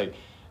new, it's like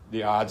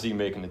the odds of you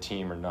making the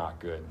team are not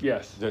good.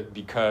 Yes.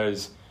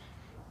 Because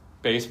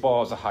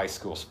baseball is a high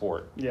school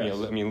sport. Yes. You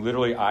know, I mean,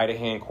 literally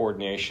eye-to-hand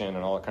coordination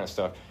and all that kind of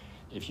stuff.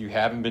 If you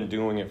haven't been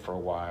doing it for a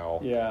while,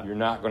 you're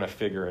not going to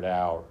figure it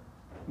out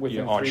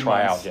on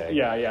tryout day.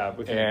 Yeah.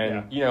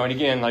 You know, and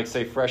again, like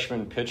say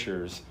freshman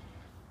pitchers,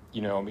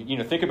 you know,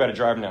 think about it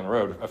driving down the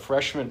road. A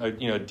freshman,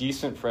 a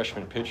decent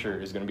freshman pitcher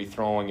is going to be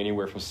throwing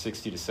anywhere from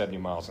 60 to 70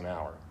 miles an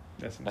hour.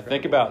 That's incredible. Now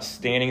think about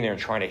standing there and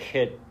trying to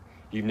hit.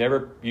 You've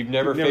never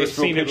faced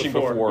real pitching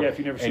before,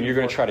 and you're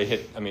going to try to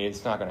hit. I mean,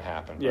 it's not going to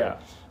happen. Right? Yeah.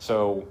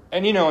 So,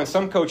 and you know, and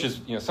some coaches,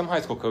 you know, some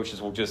high school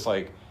coaches will just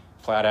like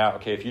flat out,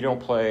 okay, if you don't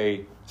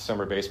play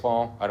summer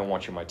baseball, I don't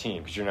want you on my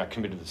team because you're not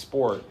committed to the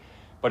sport.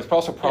 But it's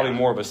also probably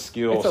more of a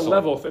skill. It's a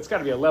level. It's got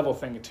to be a level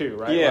thing too,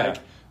 right? Yeah. Like,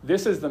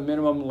 this is the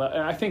minimum,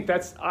 and I think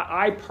that's.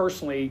 I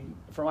personally,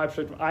 from my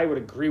perspective, I would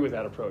agree with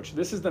that approach.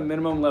 This is the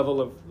minimum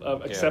level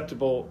of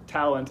acceptable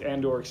talent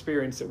and/or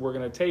experience that we're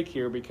going to take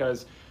here,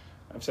 because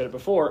I've said it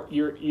before.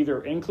 You're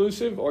either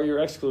inclusive or you're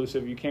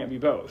exclusive. You can't be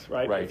both,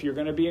 right? If you're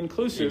going to be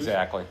inclusive,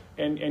 exactly,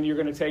 and you're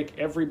going to take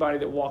everybody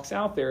that walks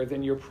out there,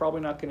 then you're probably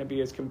not going to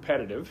be as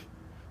competitive.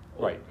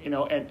 Right. You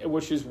know, and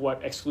which is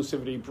what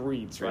exclusivity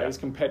breeds, right? Is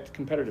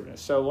competitiveness.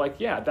 So, like,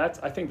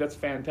 I think that's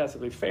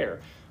fantastically fair.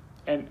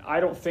 And I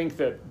don't think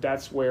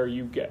that's where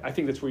you get. I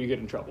think that's where you get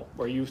in trouble,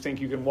 where you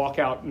think you can walk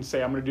out and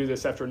say, "I'm going to do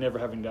this" after never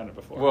having done it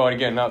before. Well, and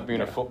again, not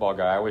being a football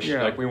guy, I wish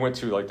like we went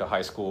to like the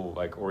high school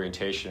like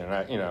orientation,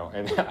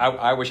 and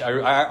I wish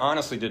I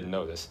honestly didn't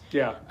know this.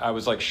 Yeah, I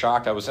was like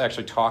shocked. I was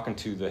actually talking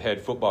to the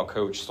head football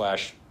coach /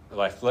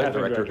 athletic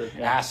director,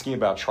 asking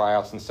about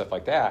tryouts and stuff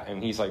like that,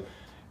 and he's like,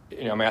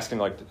 you know, I'm asking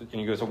like, and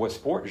he goes, "Well, what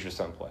sport does your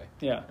son play?"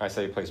 Yeah, and I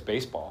say he plays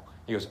baseball.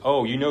 He goes,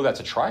 "Oh, you know that's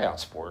a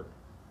tryout sport."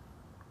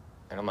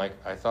 And I'm like,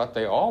 I thought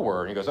they all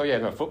were. And he goes, oh, yeah,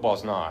 no,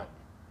 football's not.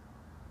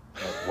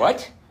 I'm like,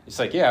 what? It's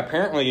like, yeah,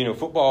 apparently, you know,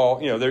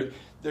 football, you know, they're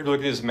looking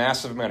at this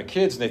massive amount of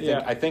kids, and they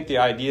think, I think the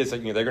idea is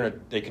that, you know,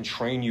 they can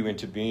train you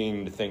into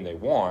being the thing they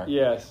want.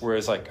 Yes.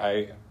 Whereas, like,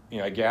 I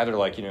gather,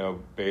 like, you know,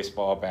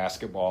 baseball,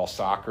 basketball,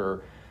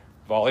 soccer,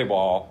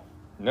 volleyball.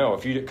 No,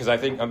 because I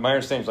think my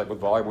understanding is like with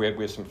volleyball,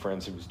 we have some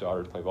friends whose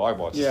daughters play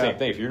volleyball. It's the same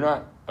thing. If you're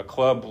not a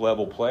club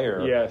level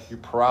player, you're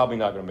probably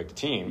not going to make the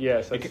team.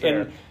 Yes, that's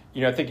fair. And,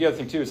 you know, I think the other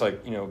thing too is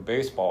like, you know,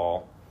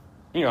 baseball,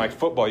 you know, like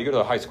football, you go to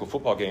a high school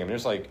football game, and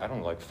there's like, I don't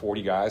know, like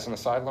 40 guys on the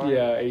sideline.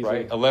 Yeah, easy.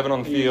 Right? 11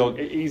 on the field.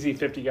 Easy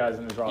 50 guys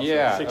in the roster.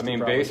 Yeah, 60 I mean,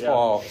 probably,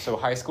 baseball, so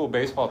high school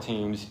baseball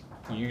teams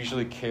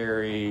usually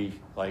carry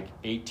like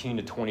 18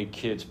 to 20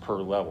 kids per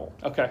level.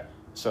 Okay.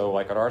 So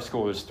like at our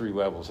school, there's 3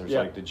 levels. There's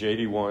like the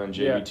JV1,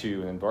 JV2,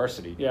 and then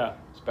varsity. Yeah.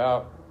 It's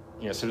about,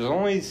 you know, so there's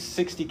only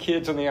 60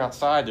 kids on the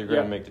outside that are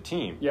going to make the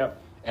team. Yep.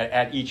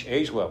 At each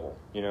age level,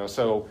 you know,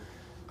 so,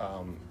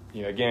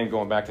 you know, again,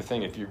 going back to the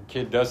thing, if your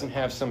kid doesn't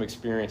have some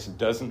experience and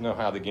doesn't know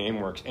how the game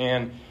works,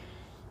 and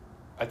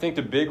I think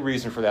the big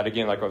reason for that,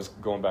 again, like I was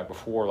going back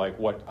before, like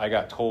what I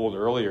got told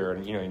earlier,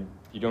 and, you know,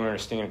 you don't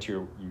understand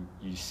until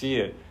you see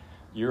it,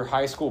 your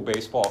high school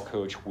baseball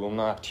coach will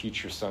not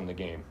teach your son the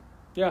game.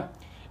 Yeah.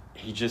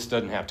 He just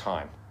doesn't have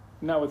time.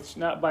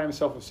 Not by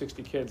himself with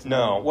 60 kids.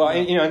 No, well,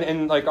 and, you know,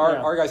 and like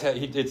our guys had,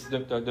 it's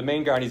the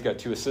main guy. And he's got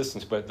 2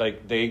 assistants, but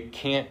like they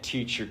can't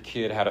teach your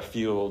kid how to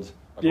field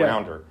a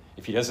grounder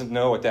if he doesn't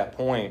know at that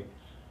point.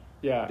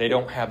 Yeah, they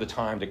don't have the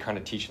time to kind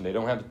of teach him. They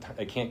don't have.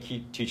 They can't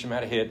teach him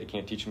how to hit. They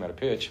can't teach him how to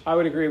pitch. I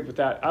would agree with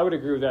that. I would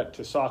agree with that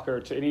to soccer,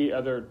 to any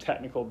other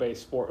technical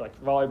based sport like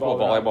volleyball.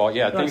 Well, volleyball,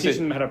 yeah. Not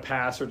teaching them how to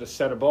pass or to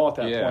set a ball at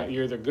that point.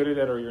 You're either good at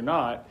it or you're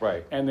not.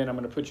 Right. And then I'm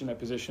going to put you in that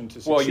position to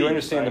succeed. Well, you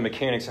understand the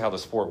mechanics of how the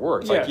sport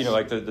works. Yes. Like, you know,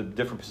 like the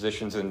different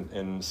positions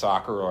in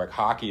soccer or like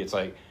hockey. It's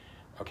like,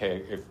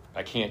 okay, if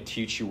I can't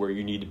teach you where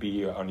you need to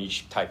be on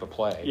each type of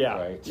play. Yeah.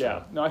 Right? So,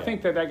 yeah. No, I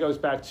think that goes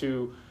back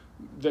to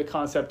the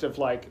concept of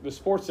like the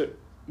sports that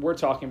we're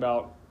talking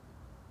about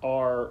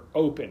are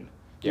open,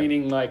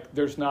 meaning like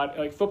there's not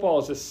like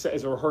football is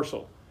a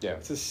rehearsal. Yeah,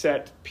 it's a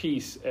set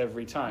piece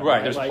every time.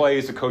 Right. There's like,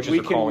 plays the coaches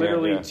are calling. We can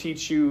literally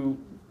teach you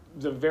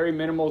the very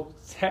minimal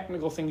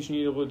technical things you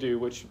need to be able to do,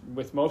 which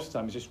with most of the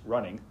time is just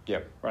running.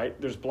 Yep. Right.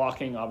 There's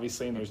blocking,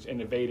 obviously, and there's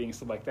evading and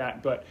stuff like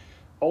that, but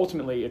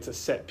ultimately it's a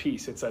set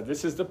piece. It's like,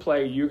 this is the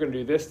play. You're going to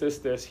do this, this,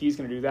 this. He's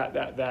going to do that,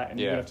 and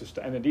you have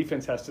to. And the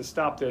defense has to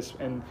stop this,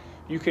 and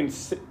you can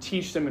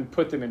teach them and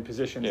put them in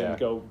positions and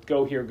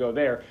go here, go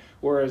there.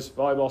 Whereas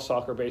volleyball,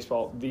 soccer,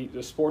 baseball, the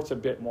sport's a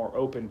bit more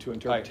open to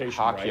interpretation. Like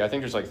hockey, right? I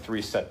think there's like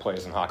 3 set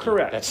plays in hockey.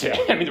 Correct. That's it.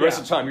 I mean, the rest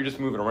of the time you're just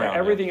moving around.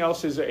 Everything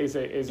else is a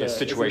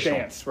situational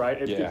dance, right?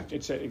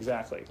 It's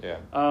exactly. Yeah.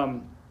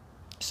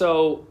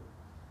 So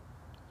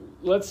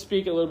let's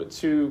speak a little bit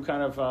to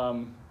kind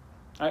of.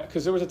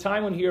 Because there was a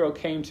time when Hero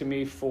came to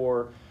me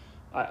for,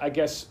 I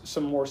guess,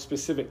 some more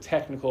specific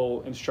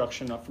technical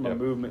instruction from a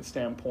movement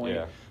standpoint.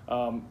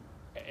 Yeah.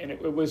 And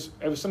it was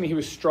something he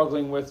was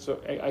struggling with.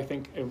 So I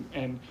think,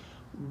 and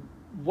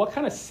what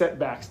kind of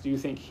setbacks do you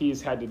think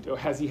has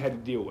he had to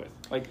deal with?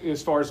 Like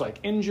as far as like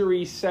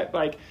injuries,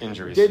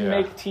 didn't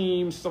make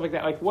teams, stuff like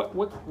that. Like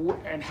what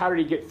and how did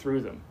he get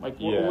through them? Like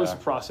what was the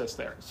process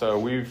there? So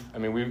we've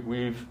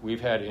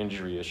had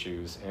injury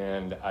issues,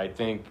 and I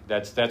think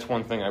that's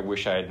one thing I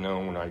wish I had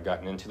known when I'd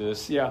gotten into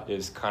this. Yeah.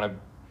 Is kind of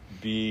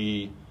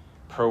be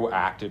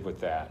proactive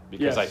with that,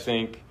 because I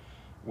think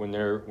when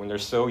they're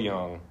so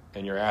young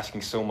and you're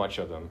asking so much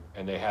of them,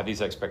 and they have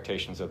these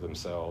expectations of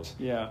themselves.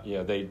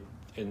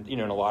 And you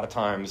know, and a lot of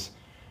times,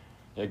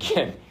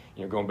 again,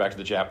 you know, going back to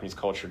the Japanese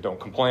culture, don't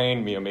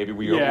complain. You know, maybe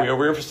we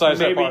overemphasize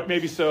that part.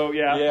 Maybe so.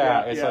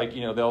 It's like,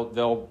 you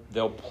know,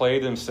 they'll play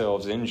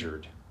themselves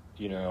injured.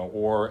 You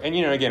know, and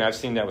you know, again, I've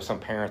seen that with some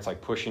parents,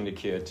 like pushing the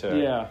kid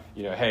to,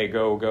 you know, hey,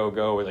 go,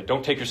 like,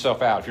 don't take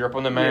yourself out. If you're up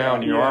on the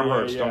mound and your arm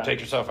hurts, don't take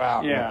yourself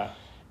out. Yeah.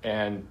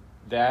 And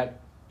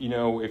that, you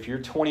know, if you're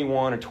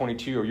 21 or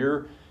 22 or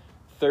you're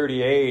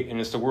 38 and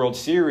it's the World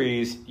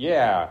Series, you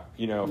know,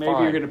 maybe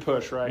fine. you're going to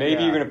push, right?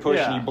 Maybe you're going to push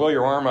and you blow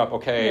your arm up,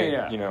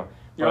 you know.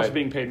 You're also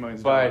being paid millions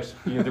of dollars.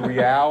 But you know, the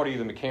reality of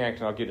the mechanics,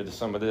 and I'll get into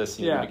some of this,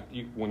 you know,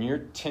 when you're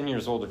 10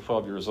 years old or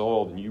 12 years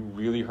old and you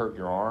really hurt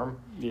your arm,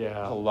 there's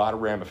a lot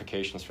of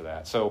ramifications for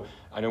that. So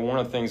I know one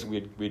of the things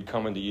we'd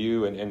come into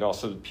you and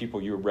also the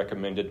people you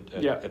recommended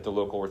at the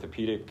local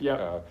orthopedic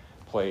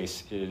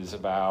place is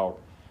about,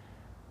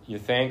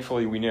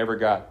 thankfully we never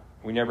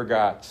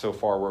got so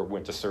far where it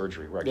went to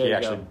surgery, right?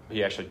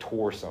 He actually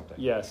tore something.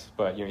 Yes.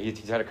 But you know,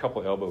 he's had a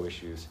couple of elbow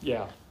issues.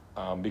 Yeah.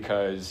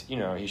 Because, you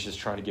know, he's just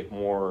trying to get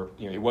more,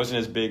 you know, he wasn't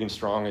as big and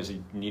strong as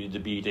he needed to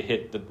be to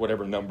hit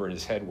whatever number in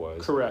his head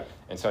was. Correct.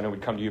 And so I know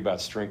we'd come to you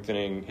about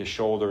strengthening his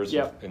shoulders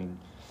and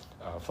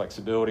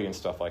flexibility and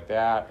stuff like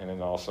that. And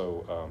then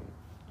also,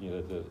 you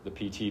know, the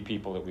PT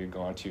people that we've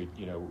gone to,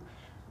 you know,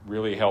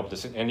 really helped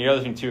us. And the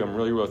other thing, too, I'm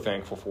really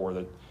thankful for,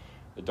 that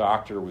the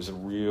doctor was a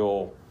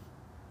real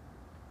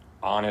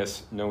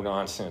honest,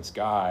 no-nonsense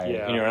guy.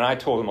 Yeah. You know, and I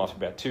told him off the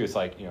bat, too, it's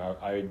like, you know,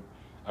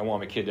 I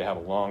want my kid to have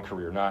a long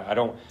career. I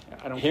don't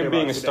him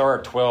being a star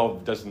at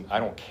 12 I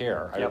don't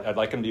care. Yep. I'd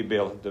like him to be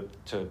able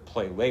to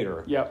play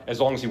later. Yep. As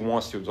long as he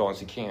wants to, as long as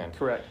he can.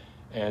 Correct.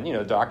 And, you know,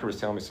 the doctor was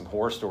telling me some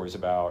horror stories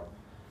about,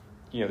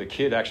 you know, the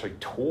kid actually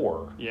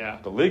tore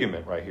the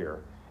ligament right here.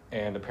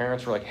 And the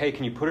parents were like, hey,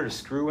 can you put a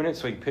screw in it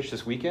so he can pitch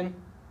this weekend?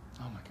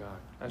 Oh, my God.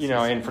 That's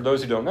insane. And for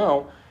those who don't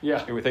know,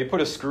 if they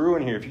put a screw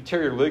in here, if you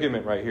tear your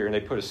ligament right here and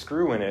they put a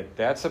screw in it,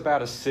 that's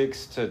about a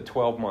 6 to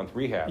 12-month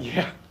rehab.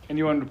 Yeah. And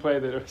you wanted to play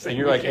and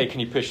you're like, hey, can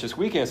you pitch this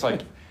weekend? It's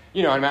like,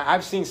 you know, I mean,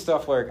 I've seen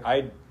stuff like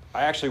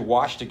I actually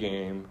watched a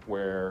game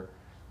where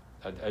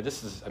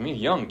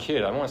young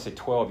kid. I don't want to say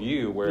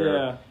 12U,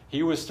 where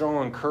he was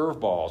throwing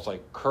curveballs,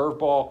 like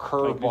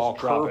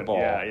curveball.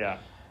 Yeah.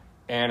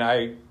 And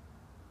I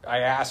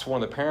asked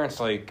one of the parents,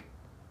 like,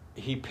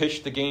 he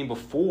pitched the game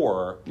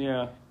before.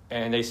 Yeah.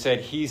 And they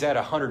said he's at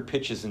 100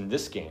 pitches in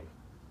this game.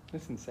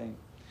 That's insane.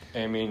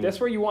 I mean, that's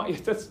where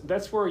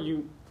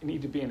you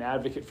need to be an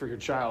advocate for your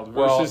child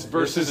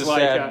versus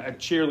like a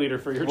cheerleader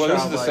for your child. Well,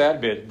 this is the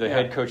sad bit. The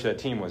head coach of that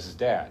team was his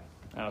dad.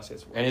 I don't say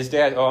it's worse. And his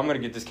dad, I'm going to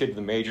get this kid to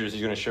the majors.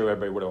 He's going to show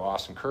everybody what an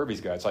awesome curve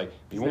he's got. It's like,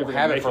 he won't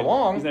have it for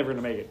long. He's never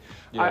going to make it.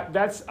 Yeah.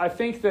 I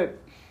think that,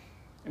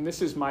 and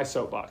this is my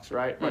soapbox,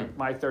 right? Like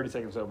my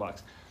 30-second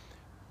soapbox.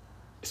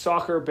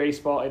 Soccer,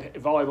 baseball,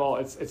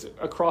 volleyball, it's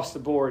across the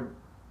board.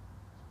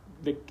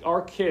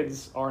 Our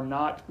kids are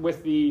not,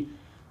 with the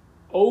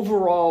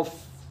overall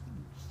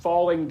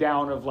falling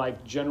down of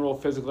like general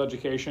physical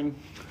education.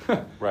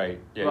 Right.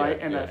 Yeah, right.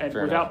 Yeah, and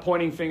without enough.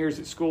 Pointing fingers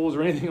at schools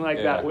or anything like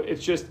that.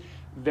 It's just,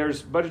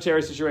 there's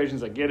budgetary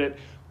situations, I get it.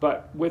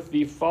 But with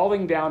the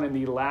falling down and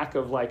the lack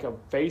of like a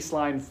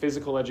baseline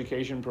physical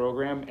education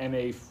program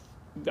and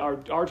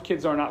our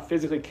kids are not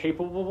physically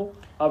capable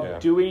of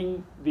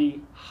doing the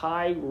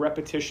high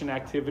repetition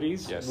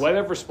activities,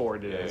 whatever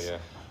sport it is,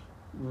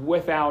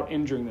 without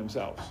injuring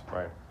themselves.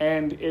 Right.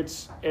 And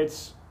it's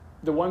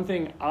the one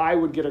thing I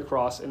would get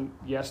across, and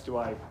yes, do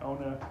I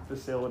own a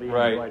facility and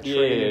do I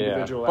train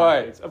individual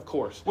athletes? Of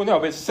course. Well, no,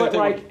 but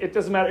like it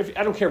doesn't matter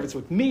I don't care if it's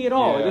with me at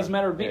all. It doesn't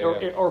matter with me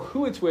or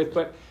who it's with.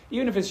 But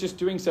even if it's just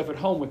doing stuff at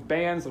home with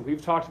bands, like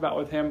we've talked about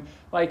with him,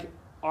 like,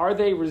 are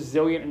they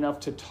resilient enough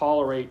to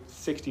tolerate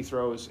 60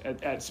 throws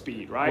at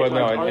speed, right? Well,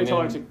 like, no, are they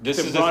tolerant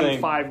to run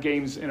 5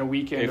 games in a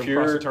weekend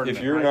across a tournament?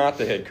 If you're not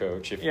the head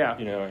coach, you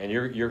know, and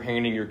you're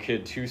handing your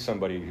kid to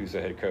somebody who's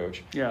the head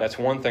coach, that's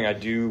one thing I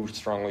do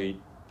strongly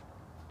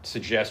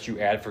suggest you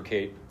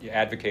advocate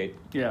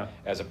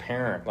as a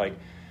parent.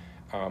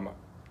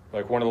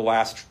 Like one of the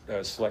last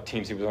select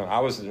teams he was on, I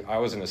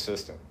was an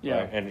assistant,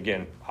 right? And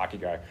again, hockey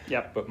guy.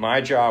 But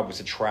my job was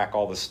to track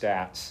all the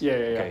stats.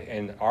 Okay?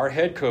 And our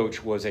head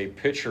coach was a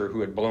pitcher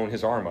who had blown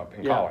his arm up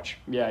in college.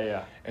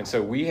 And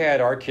so we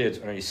had our kids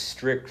on a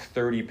strict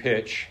 30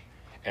 pitch,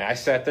 and I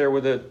sat there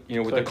with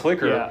the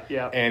clicker,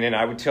 and then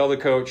I would tell the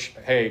coach,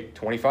 hey,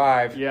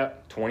 25,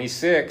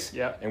 26,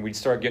 and we'd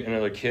start getting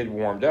another kid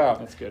warmed up.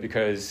 That's good.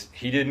 Because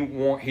he didn't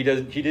want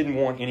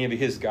any of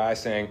his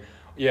guys saying,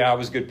 I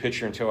was a good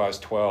pitcher until I was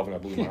 12 and I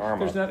blew my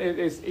arm up.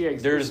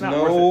 There's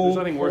no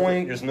nothing worth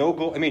it. There's no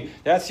goal. I mean,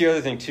 that's the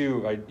other thing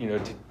too. I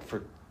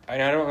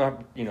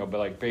don't know, but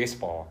like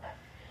baseball,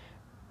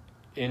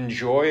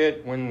 enjoy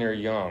it when they're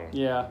young.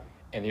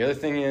 And the other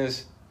thing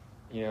is,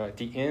 at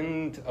the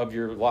end of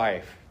your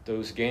life,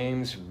 those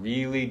games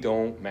really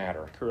don't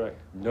matter. Correct.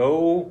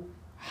 No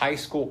high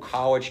school,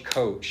 college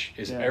coach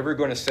is ever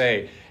going to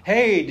say,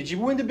 hey, did you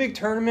win the big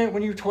tournament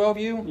when you were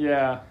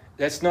 12U?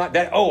 That's not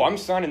that. Oh, I'm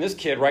signing this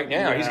kid right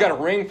now. He's got a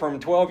ring from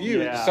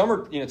 12U.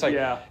 Summer, it's like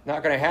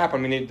not going to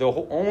happen. I mean, the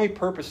only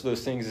purpose of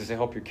those things is to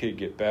help your kid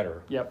get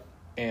better.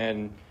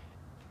 And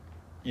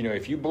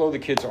if you blow the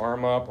kid's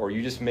arm up, or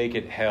you just make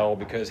it hell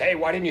because, hey,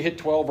 why didn't you hit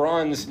 12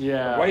 runs?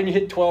 Why didn't you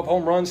hit 12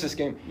 home runs this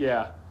game?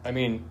 I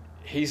mean,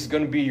 he's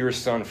going to be your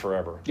son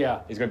forever.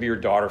 He's going to be your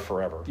daughter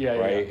forever.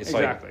 Right? It's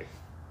exactly. Like,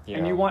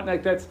 and you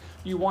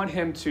want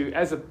him to,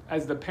 as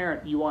the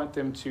parent, you want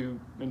them to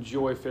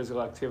enjoy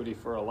physical activity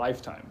for a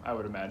lifetime, I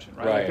would imagine,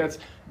 right? Like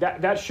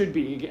that should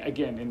be,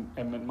 again,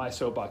 in my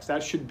soapbox,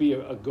 that should be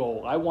a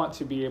goal. I want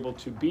to be able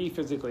to be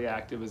physically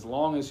active as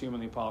long as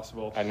humanly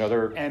possible.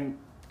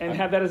 And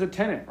have that as a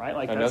tenet, right?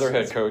 Like another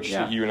head coach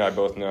that you and I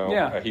both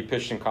know. He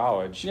pitched in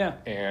college.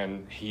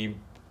 And he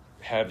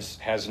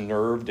has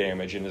nerve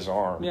damage in his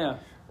arm.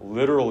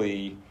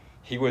 Literally,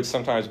 he would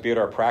sometimes be at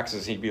our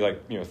practices. He'd be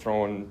like,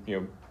 throwing,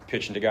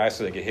 pitching to guys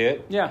so they could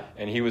hit.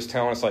 And he was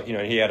telling us, like,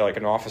 he had like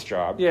an office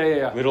job.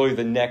 Literally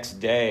the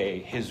next day,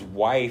 his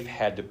wife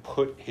had to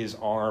put his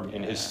arm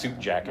in his suit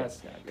jacket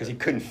because he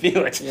couldn't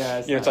feel it.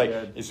 It's like,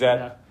 good. Is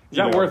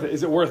that worth it?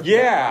 Is it worth it?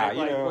 Yeah.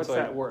 Like, what's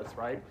that worth,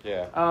 right?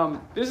 Yeah.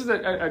 This is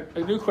a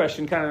new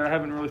question, kind of, I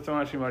haven't really thrown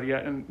out too much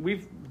yet, and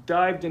we've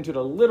dived into it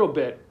a little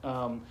bit.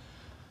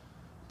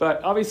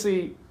 But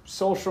obviously,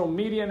 social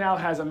media now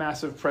has a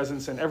massive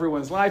presence in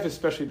everyone's life,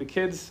 especially the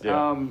kids,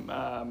 and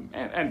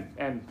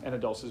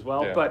adults as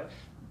well. But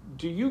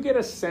do you get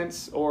a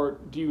sense, or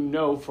do you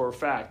know for a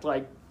fact,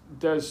 like,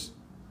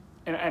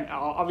 and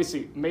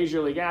obviously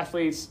major league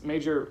athletes,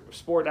 major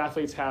sport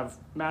athletes have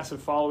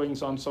massive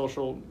followings on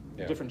social,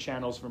 different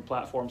channels, different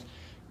platforms.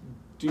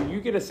 Do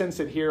you get a sense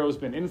that Hero's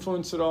been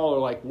influenced at all, or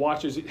like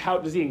watches? How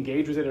does he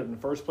engage with it in the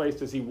first place?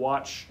 Does he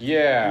watch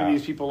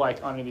these people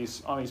like on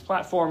these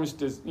platforms?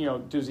 Does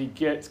he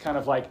get kind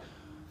of like,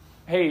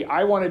 hey,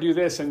 I want to do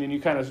this, and then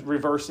you kind of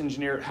reverse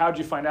engineer it? How'd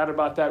you find out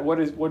about that? What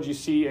did you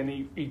see?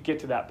 And you get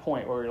to that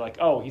point where you're like,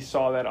 oh, he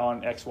saw that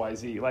on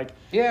XYZ. Like,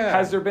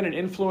 has there been an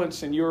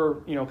influence in your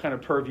kind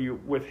of purview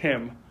with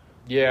him?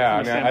 Yeah,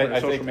 I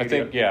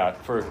think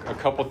for a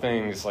couple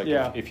things, like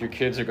if your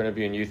kids are going to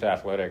be in youth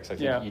athletics, I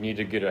think you need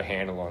to get a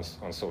handle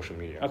on social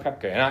media.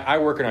 Okay. And I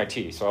work in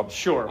IT, so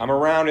I'm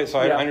around it, so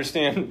I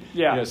understand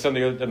some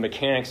of the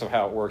mechanics of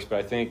how it works. But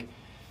I think,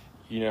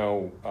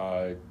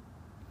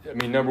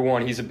 number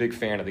one, he's a big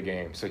fan of the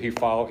game, so he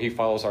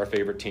follows our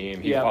favorite team.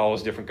 He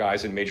follows different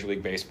guys in Major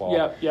League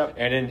Baseball.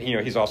 And then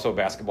he's also a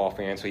basketball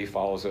fan, so he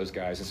follows those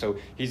guys, and so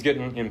he's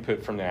getting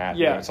input from that.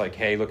 It's like,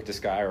 hey, look at this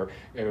guy, or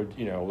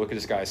look at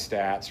this guy's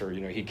stats, or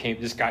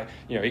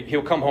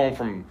he'll come home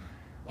from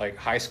like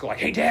high school, like,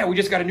 hey, Dad, we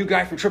just got a new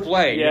guy from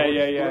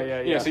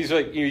AAA. So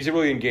he's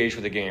really engaged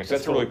with the game, so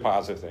that's a really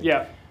positive thing.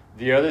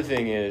 The other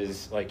thing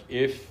is, like,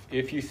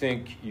 if you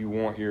think you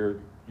want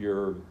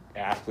your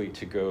athlete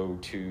to go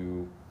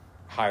to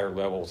higher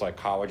levels like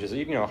colleges,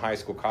 even high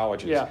school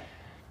colleges.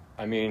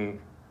 I mean,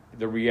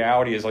 the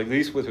reality is, like, at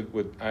least with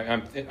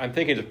I'm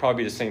thinking it'd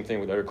probably be the same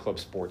thing with other club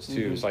sports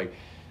too. Mm-hmm. It's like,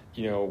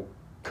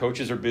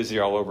 coaches are busy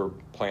all over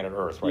planet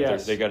Earth, right?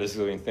 They got a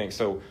zillion things.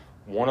 So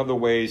one of the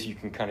ways you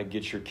can kind of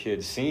get your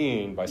kids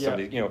seen by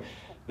somebody,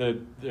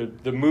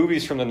 the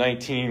movies from the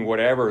 19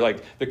 whatever,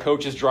 like the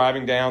coach is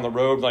driving down the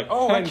road, like,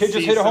 oh, my kid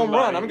just hit a home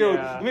run. Let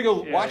me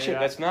go watch it.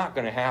 That's not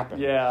going to happen.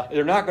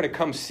 They're not going to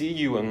come see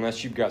you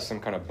unless you've got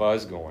some kind of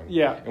buzz going.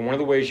 And one of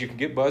the ways you can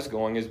get buzz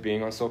going is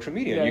being on social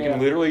media. You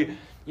can literally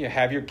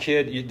have your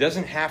kid. It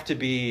doesn't have to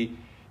be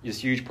this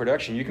huge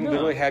production. You can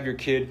literally have your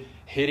kid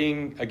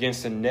hitting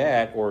against a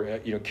net or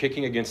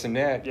kicking against a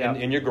net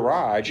in your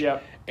garage,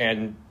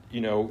 and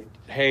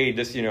hey,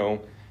 this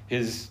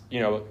his,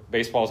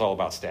 baseball is all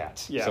about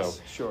stats. Yes,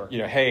 so, sure.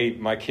 Hey,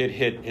 my kid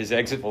hit, his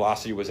exit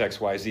velocity was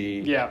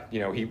XYZ.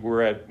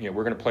 We're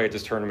going to play at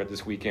this tournament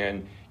this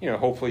weekend.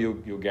 Hopefully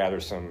you'll gather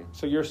some.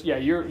 So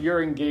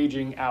you're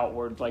engaging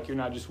outward, like you're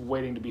not just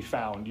waiting to be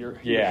found. You're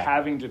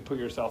having to put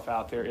yourself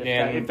out there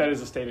if that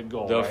is a stated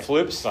goal. The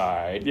flip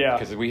side,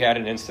 because we had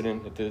an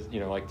incident at this,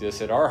 like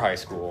this at our high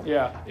school.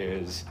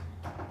 Is.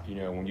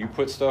 When you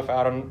put stuff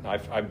out on,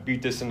 I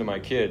beat this into my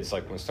kids,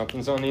 like when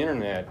something's on the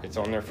internet, it's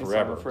on there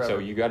forever. So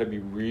you got to be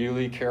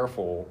really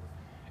careful.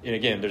 And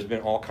again, there's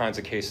been all kinds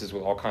of cases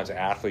with all kinds of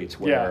athletes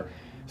where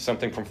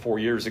something from 4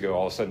 years ago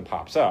all of a sudden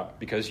pops up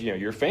because,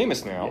 you're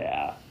famous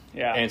now.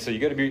 And so you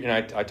got to be, and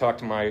I talk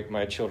to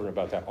my children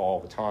about that all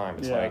the time.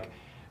 It's like,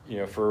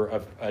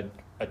 for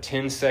a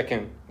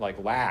 10-second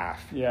like laugh,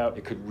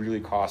 it could really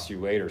cost you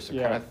later. So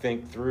kind of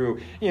think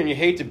through. And you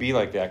hate to be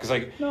like that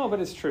because no, but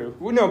it's true.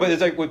 No, but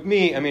it's like with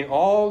me. I mean,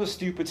 all the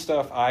stupid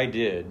stuff I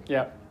did.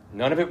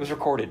 None of it was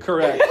recorded.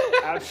 Correct.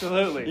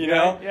 Absolutely.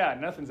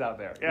 Nothing's out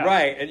there.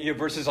 Right. And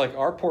versus like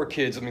our poor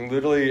kids. I mean,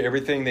 literally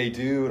everything they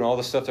do and all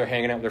the stuff they're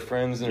hanging out with their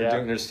friends and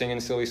they're singing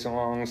silly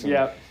songs.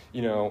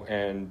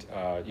 And,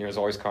 there's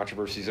always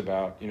controversies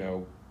about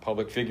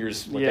public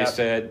figures, what they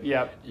said. You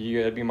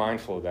got to be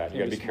mindful of that. You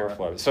got to be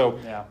careful of it. So,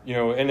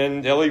 and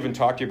then they'll even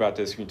talk to you about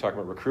this when you talk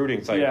about recruiting.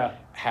 It's like,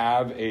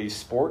 have a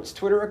sports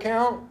Twitter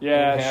account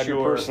and have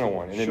your personal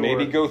one. And then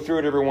maybe go through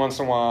it every once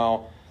in a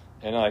while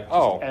and like,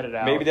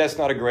 maybe that's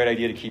not a great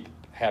idea to keep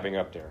having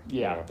up there.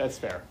 That's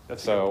fair.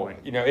 That's so, a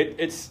good point.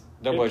 It's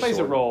double-edged sword. It plays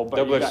a role,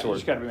 but you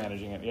just got to be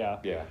managing it.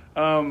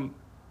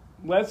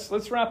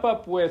 Let's wrap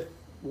up with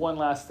one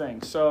last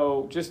thing.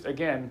 So just,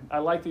 again, I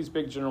like these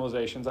big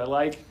generalizations. I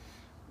like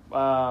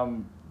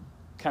kind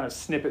of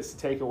snippets to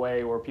take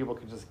away where people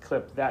can just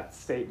clip that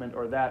statement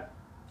or that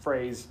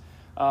phrase.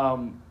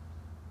 What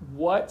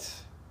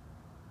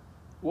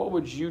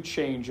would you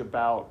change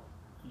about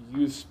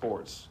youth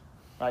sports,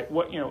 right?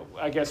 What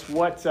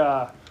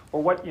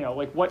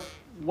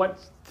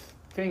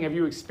thing have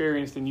you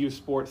experienced in youth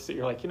sports that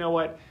you're like,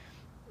 what,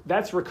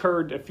 that's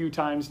recurred a few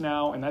times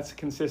now, and that's a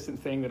consistent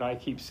thing that I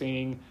keep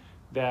seeing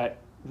that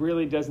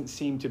really doesn't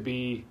seem to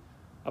be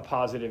a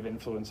positive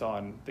influence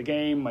on the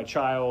game, my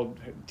child,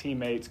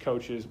 teammates,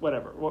 coaches,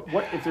 whatever.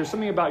 What if there's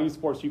something about youth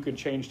sports you could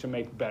change to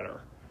make better?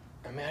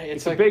 I mean,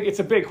 it's a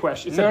big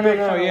question. I'm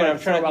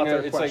trying to.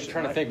 It's like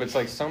trying to think, but it's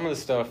like some of the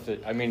stuff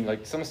that some of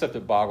the stuff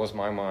that boggles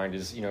my mind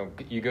is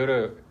you go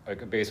to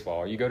like a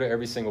baseball, you go to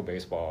every single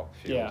baseball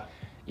field,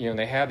 and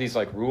they have these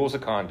like rules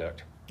of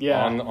conduct.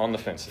 On the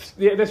fences.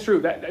 Yeah, that's true.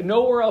 That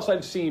nowhere else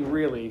I've seen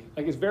really.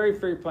 Like it's very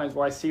few times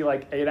where I see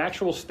like an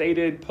actual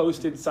stated,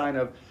 posted sign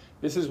of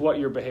this is what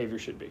your behavior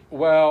should be.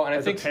 Well, and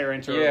as I think a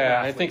parent or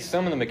and I think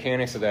some of the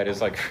mechanics of that is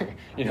like,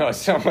 I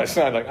tell my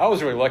son, like I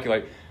was really lucky,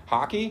 like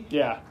hockey.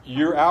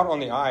 You're out on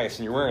the ice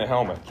and you're wearing a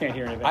helmet. Can't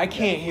hear anything. I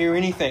can't hear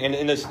anything,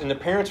 and the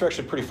parents are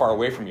actually pretty far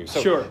away from you.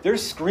 So they're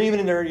screaming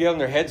and they're yelling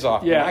their heads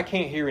off. And I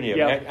can't hear any of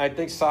it. I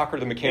think soccer,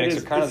 the mechanics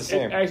are kind of the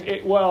same.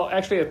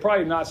 Actually, it's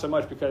probably not so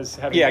much because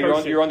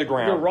you're on the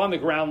ground. You're on the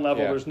ground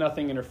level. There's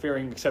nothing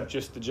interfering except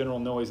just the general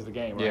noise of the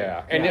game.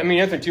 Right? And I mean,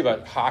 another thing too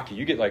about hockey,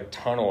 you get like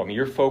tunnel. I mean,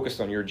 you're focused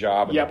on your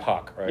job and the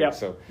puck, right?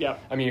 So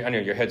I mean, I know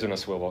your head's on a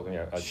swivel.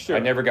 I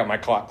never got my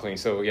clock clean,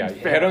 so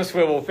head on a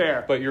swivel.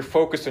 Fair. But you're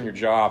focused on your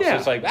job, so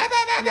it's like.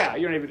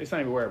 It's not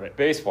even aware of it.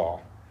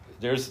 Baseball,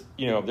 there's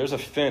a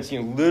fence.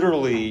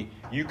 Literally,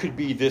 you could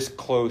be this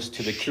close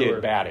to the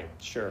kid batting.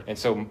 Sure. And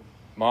so,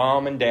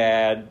 mom and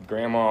dad,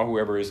 grandma,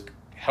 whoever is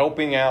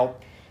helping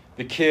out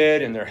the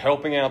kid and they're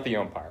helping out the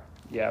umpire.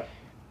 Yeah.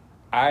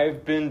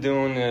 I've been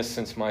doing this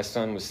since my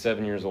son was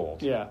 7 years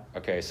old. Yeah.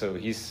 Okay, so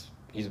he's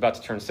about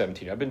to turn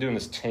 17. I've been doing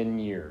this 10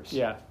 years.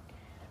 Yeah.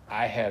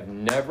 I have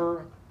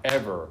never,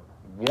 ever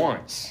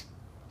once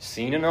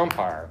seen an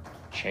umpire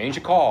change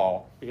a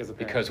call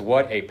because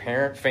what a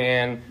parent,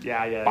 fan,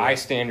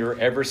 bystander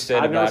ever said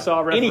about anything. I never saw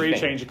a referee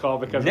change a call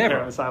because the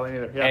parent was silent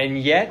either. Yeah. And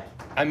yet,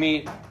 I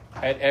mean,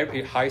 at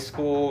every high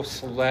school,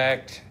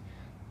 select,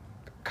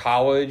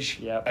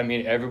 college, I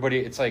mean, everybody,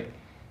 it's like,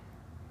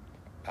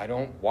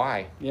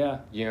 why? Yeah.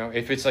 You know,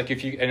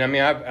 and I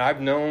mean,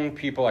 I've known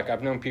people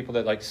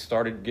that like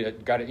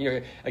started, got it, you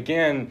know,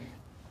 again,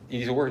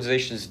 these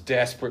organizations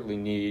desperately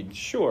need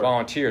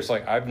volunteers.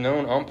 Like, I've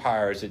known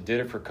umpires that did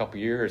it for a couple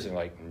years and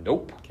like,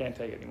 nope. Can't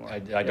take it anymore.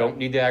 I don't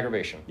need the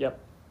aggravation. Yep.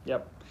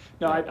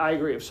 No, I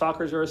agree.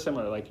 Soccer's very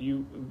similar. Like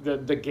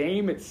the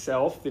game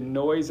itself, the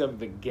noise of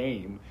the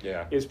game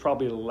is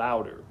probably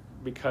louder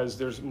because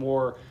there's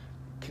more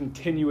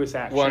continuous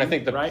action. Well, and I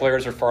think the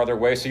players are farther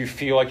away, so you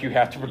feel like you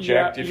have to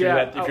project if you're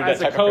that type of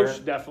parent. As a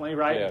coach, definitely,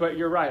 right? Yeah. But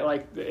you're right.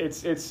 Like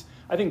it's.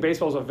 I think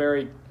baseball is a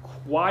very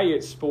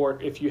quiet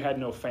sport if you had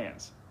no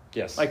fans.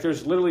 Yes. Like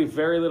there's literally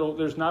very little.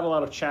 There's not a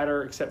lot of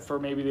chatter except for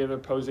maybe the other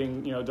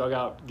opposing,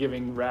 dugout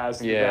giving razz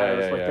to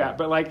batters like that.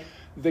 But like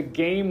the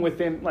game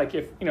within, like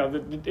if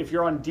if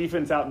you're on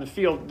defense out in the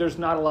field, there's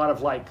not a lot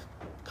of like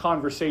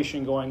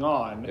conversation going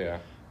on. Yeah.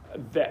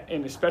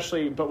 And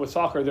especially, but with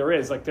soccer,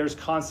 there's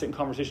constant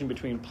conversation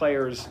between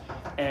players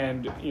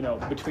and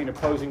between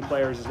opposing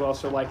players as well.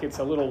 So like it's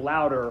a little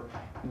louder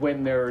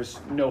when there's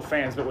no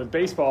fans. But with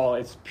baseball,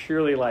 it's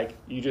purely like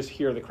you just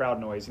hear the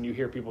crowd noise and you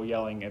hear people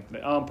yelling at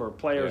the ump or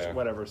players,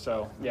 whatever.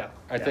 So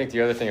I think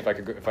the other thing, if I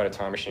had a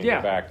time machine to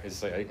go back,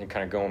 is like, and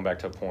kind of going back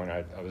to a point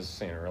I was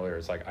saying earlier,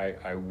 it's like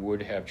I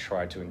would have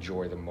tried to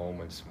enjoy the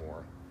moments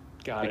more.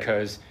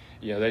 Because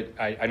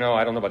I know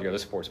I don't know about the other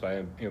sports,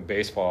 but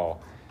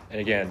baseball. And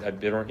again,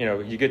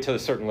 you get to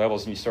certain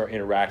levels and you start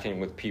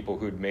interacting with people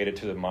who'd made it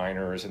to the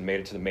minors and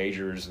made it to the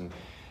majors, and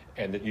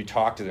that you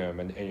talk to them,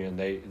 and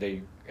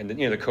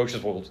the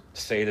coaches will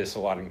say this a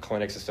lot in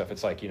clinics and stuff.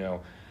 It's like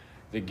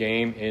the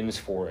game ends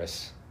for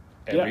us.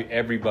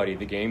 Everybody,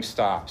 the game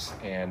stops,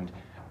 and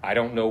I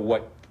don't know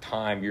what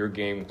time your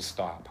game will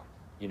stop.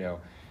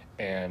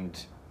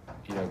 And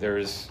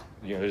there's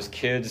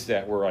kids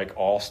that were like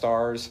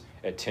all-stars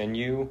at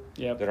 10U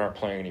that aren't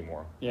playing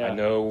anymore. Yeah. I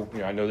know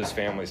this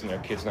families and their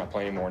kids not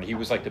playing anymore, and he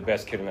was like the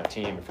best kid on that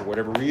team. And for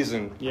whatever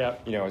reason,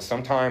 and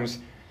sometimes,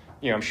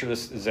 I'm sure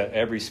this is at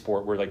every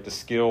sport where like the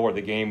skill or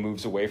the game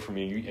moves away from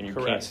you and you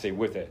can't stay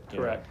with it.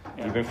 Correct.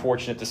 Yeah. You've been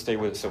fortunate to stay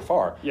with it so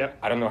far. Yep.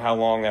 I don't know how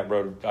long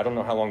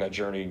that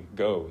journey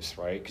goes,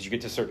 right? Because you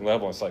get to a certain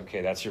level and it's like,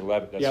 okay, that's your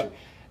level.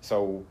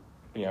 So,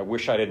 I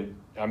wish I didn't.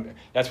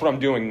 That's what I'm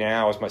doing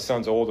now as my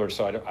son's older,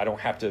 so I don't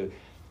have to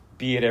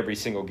be at every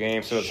single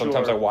game. So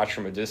sometimes I watch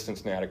from a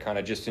distance now to kind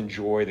of just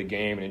enjoy the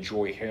game and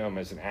enjoy him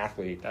as an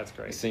athlete. That's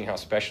great. Seeing how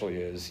special he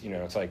is.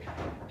 It's like,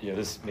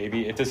 this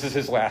maybe if this is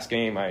his last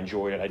game, I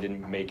enjoyed it. I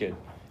didn't make it.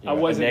 I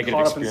wasn't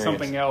caught up in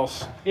something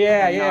else.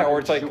 Yeah, or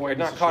it's like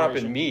not caught up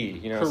in me.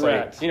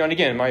 Correct. It's like, and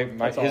again,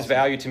 his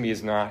value to me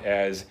is not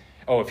as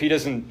if he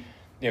doesn't,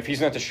 if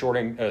he's not the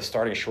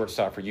starting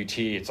shortstop for UT,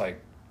 it's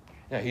like,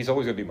 he's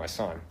always going to be my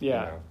son.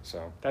 Yeah.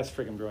 So that's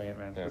freaking brilliant,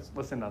 man. Yeah.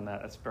 Listen on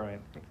that. That's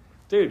brilliant.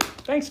 Dude,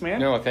 thanks, man.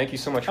 No, thank you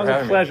so much for having me.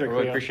 That was a pleasure, I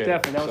really appreciate it.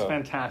 Definitely. That was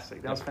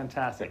fantastic. That was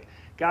fantastic.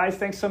 Guys,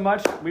 thanks so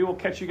much. We will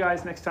catch you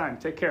guys next time.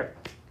 Take care.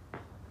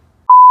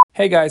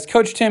 Hey guys,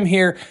 Coach Tim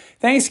here.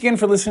 Thanks again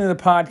for listening to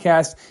the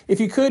podcast. If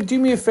you could, do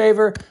me a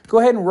favor, go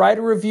ahead and write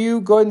a review.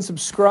 Go ahead and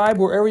subscribe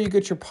wherever you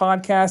get your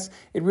podcasts.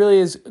 It really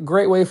is a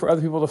great way for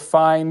other people to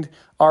find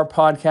our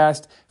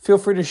podcast. Feel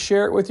free to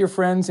share it with your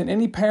friends and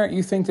any parent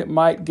you think that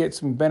might get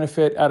some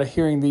benefit out of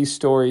hearing these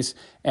stories.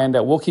 And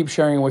we'll keep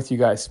sharing it with you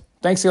guys.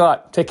 Thanks a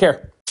lot. Take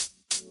care.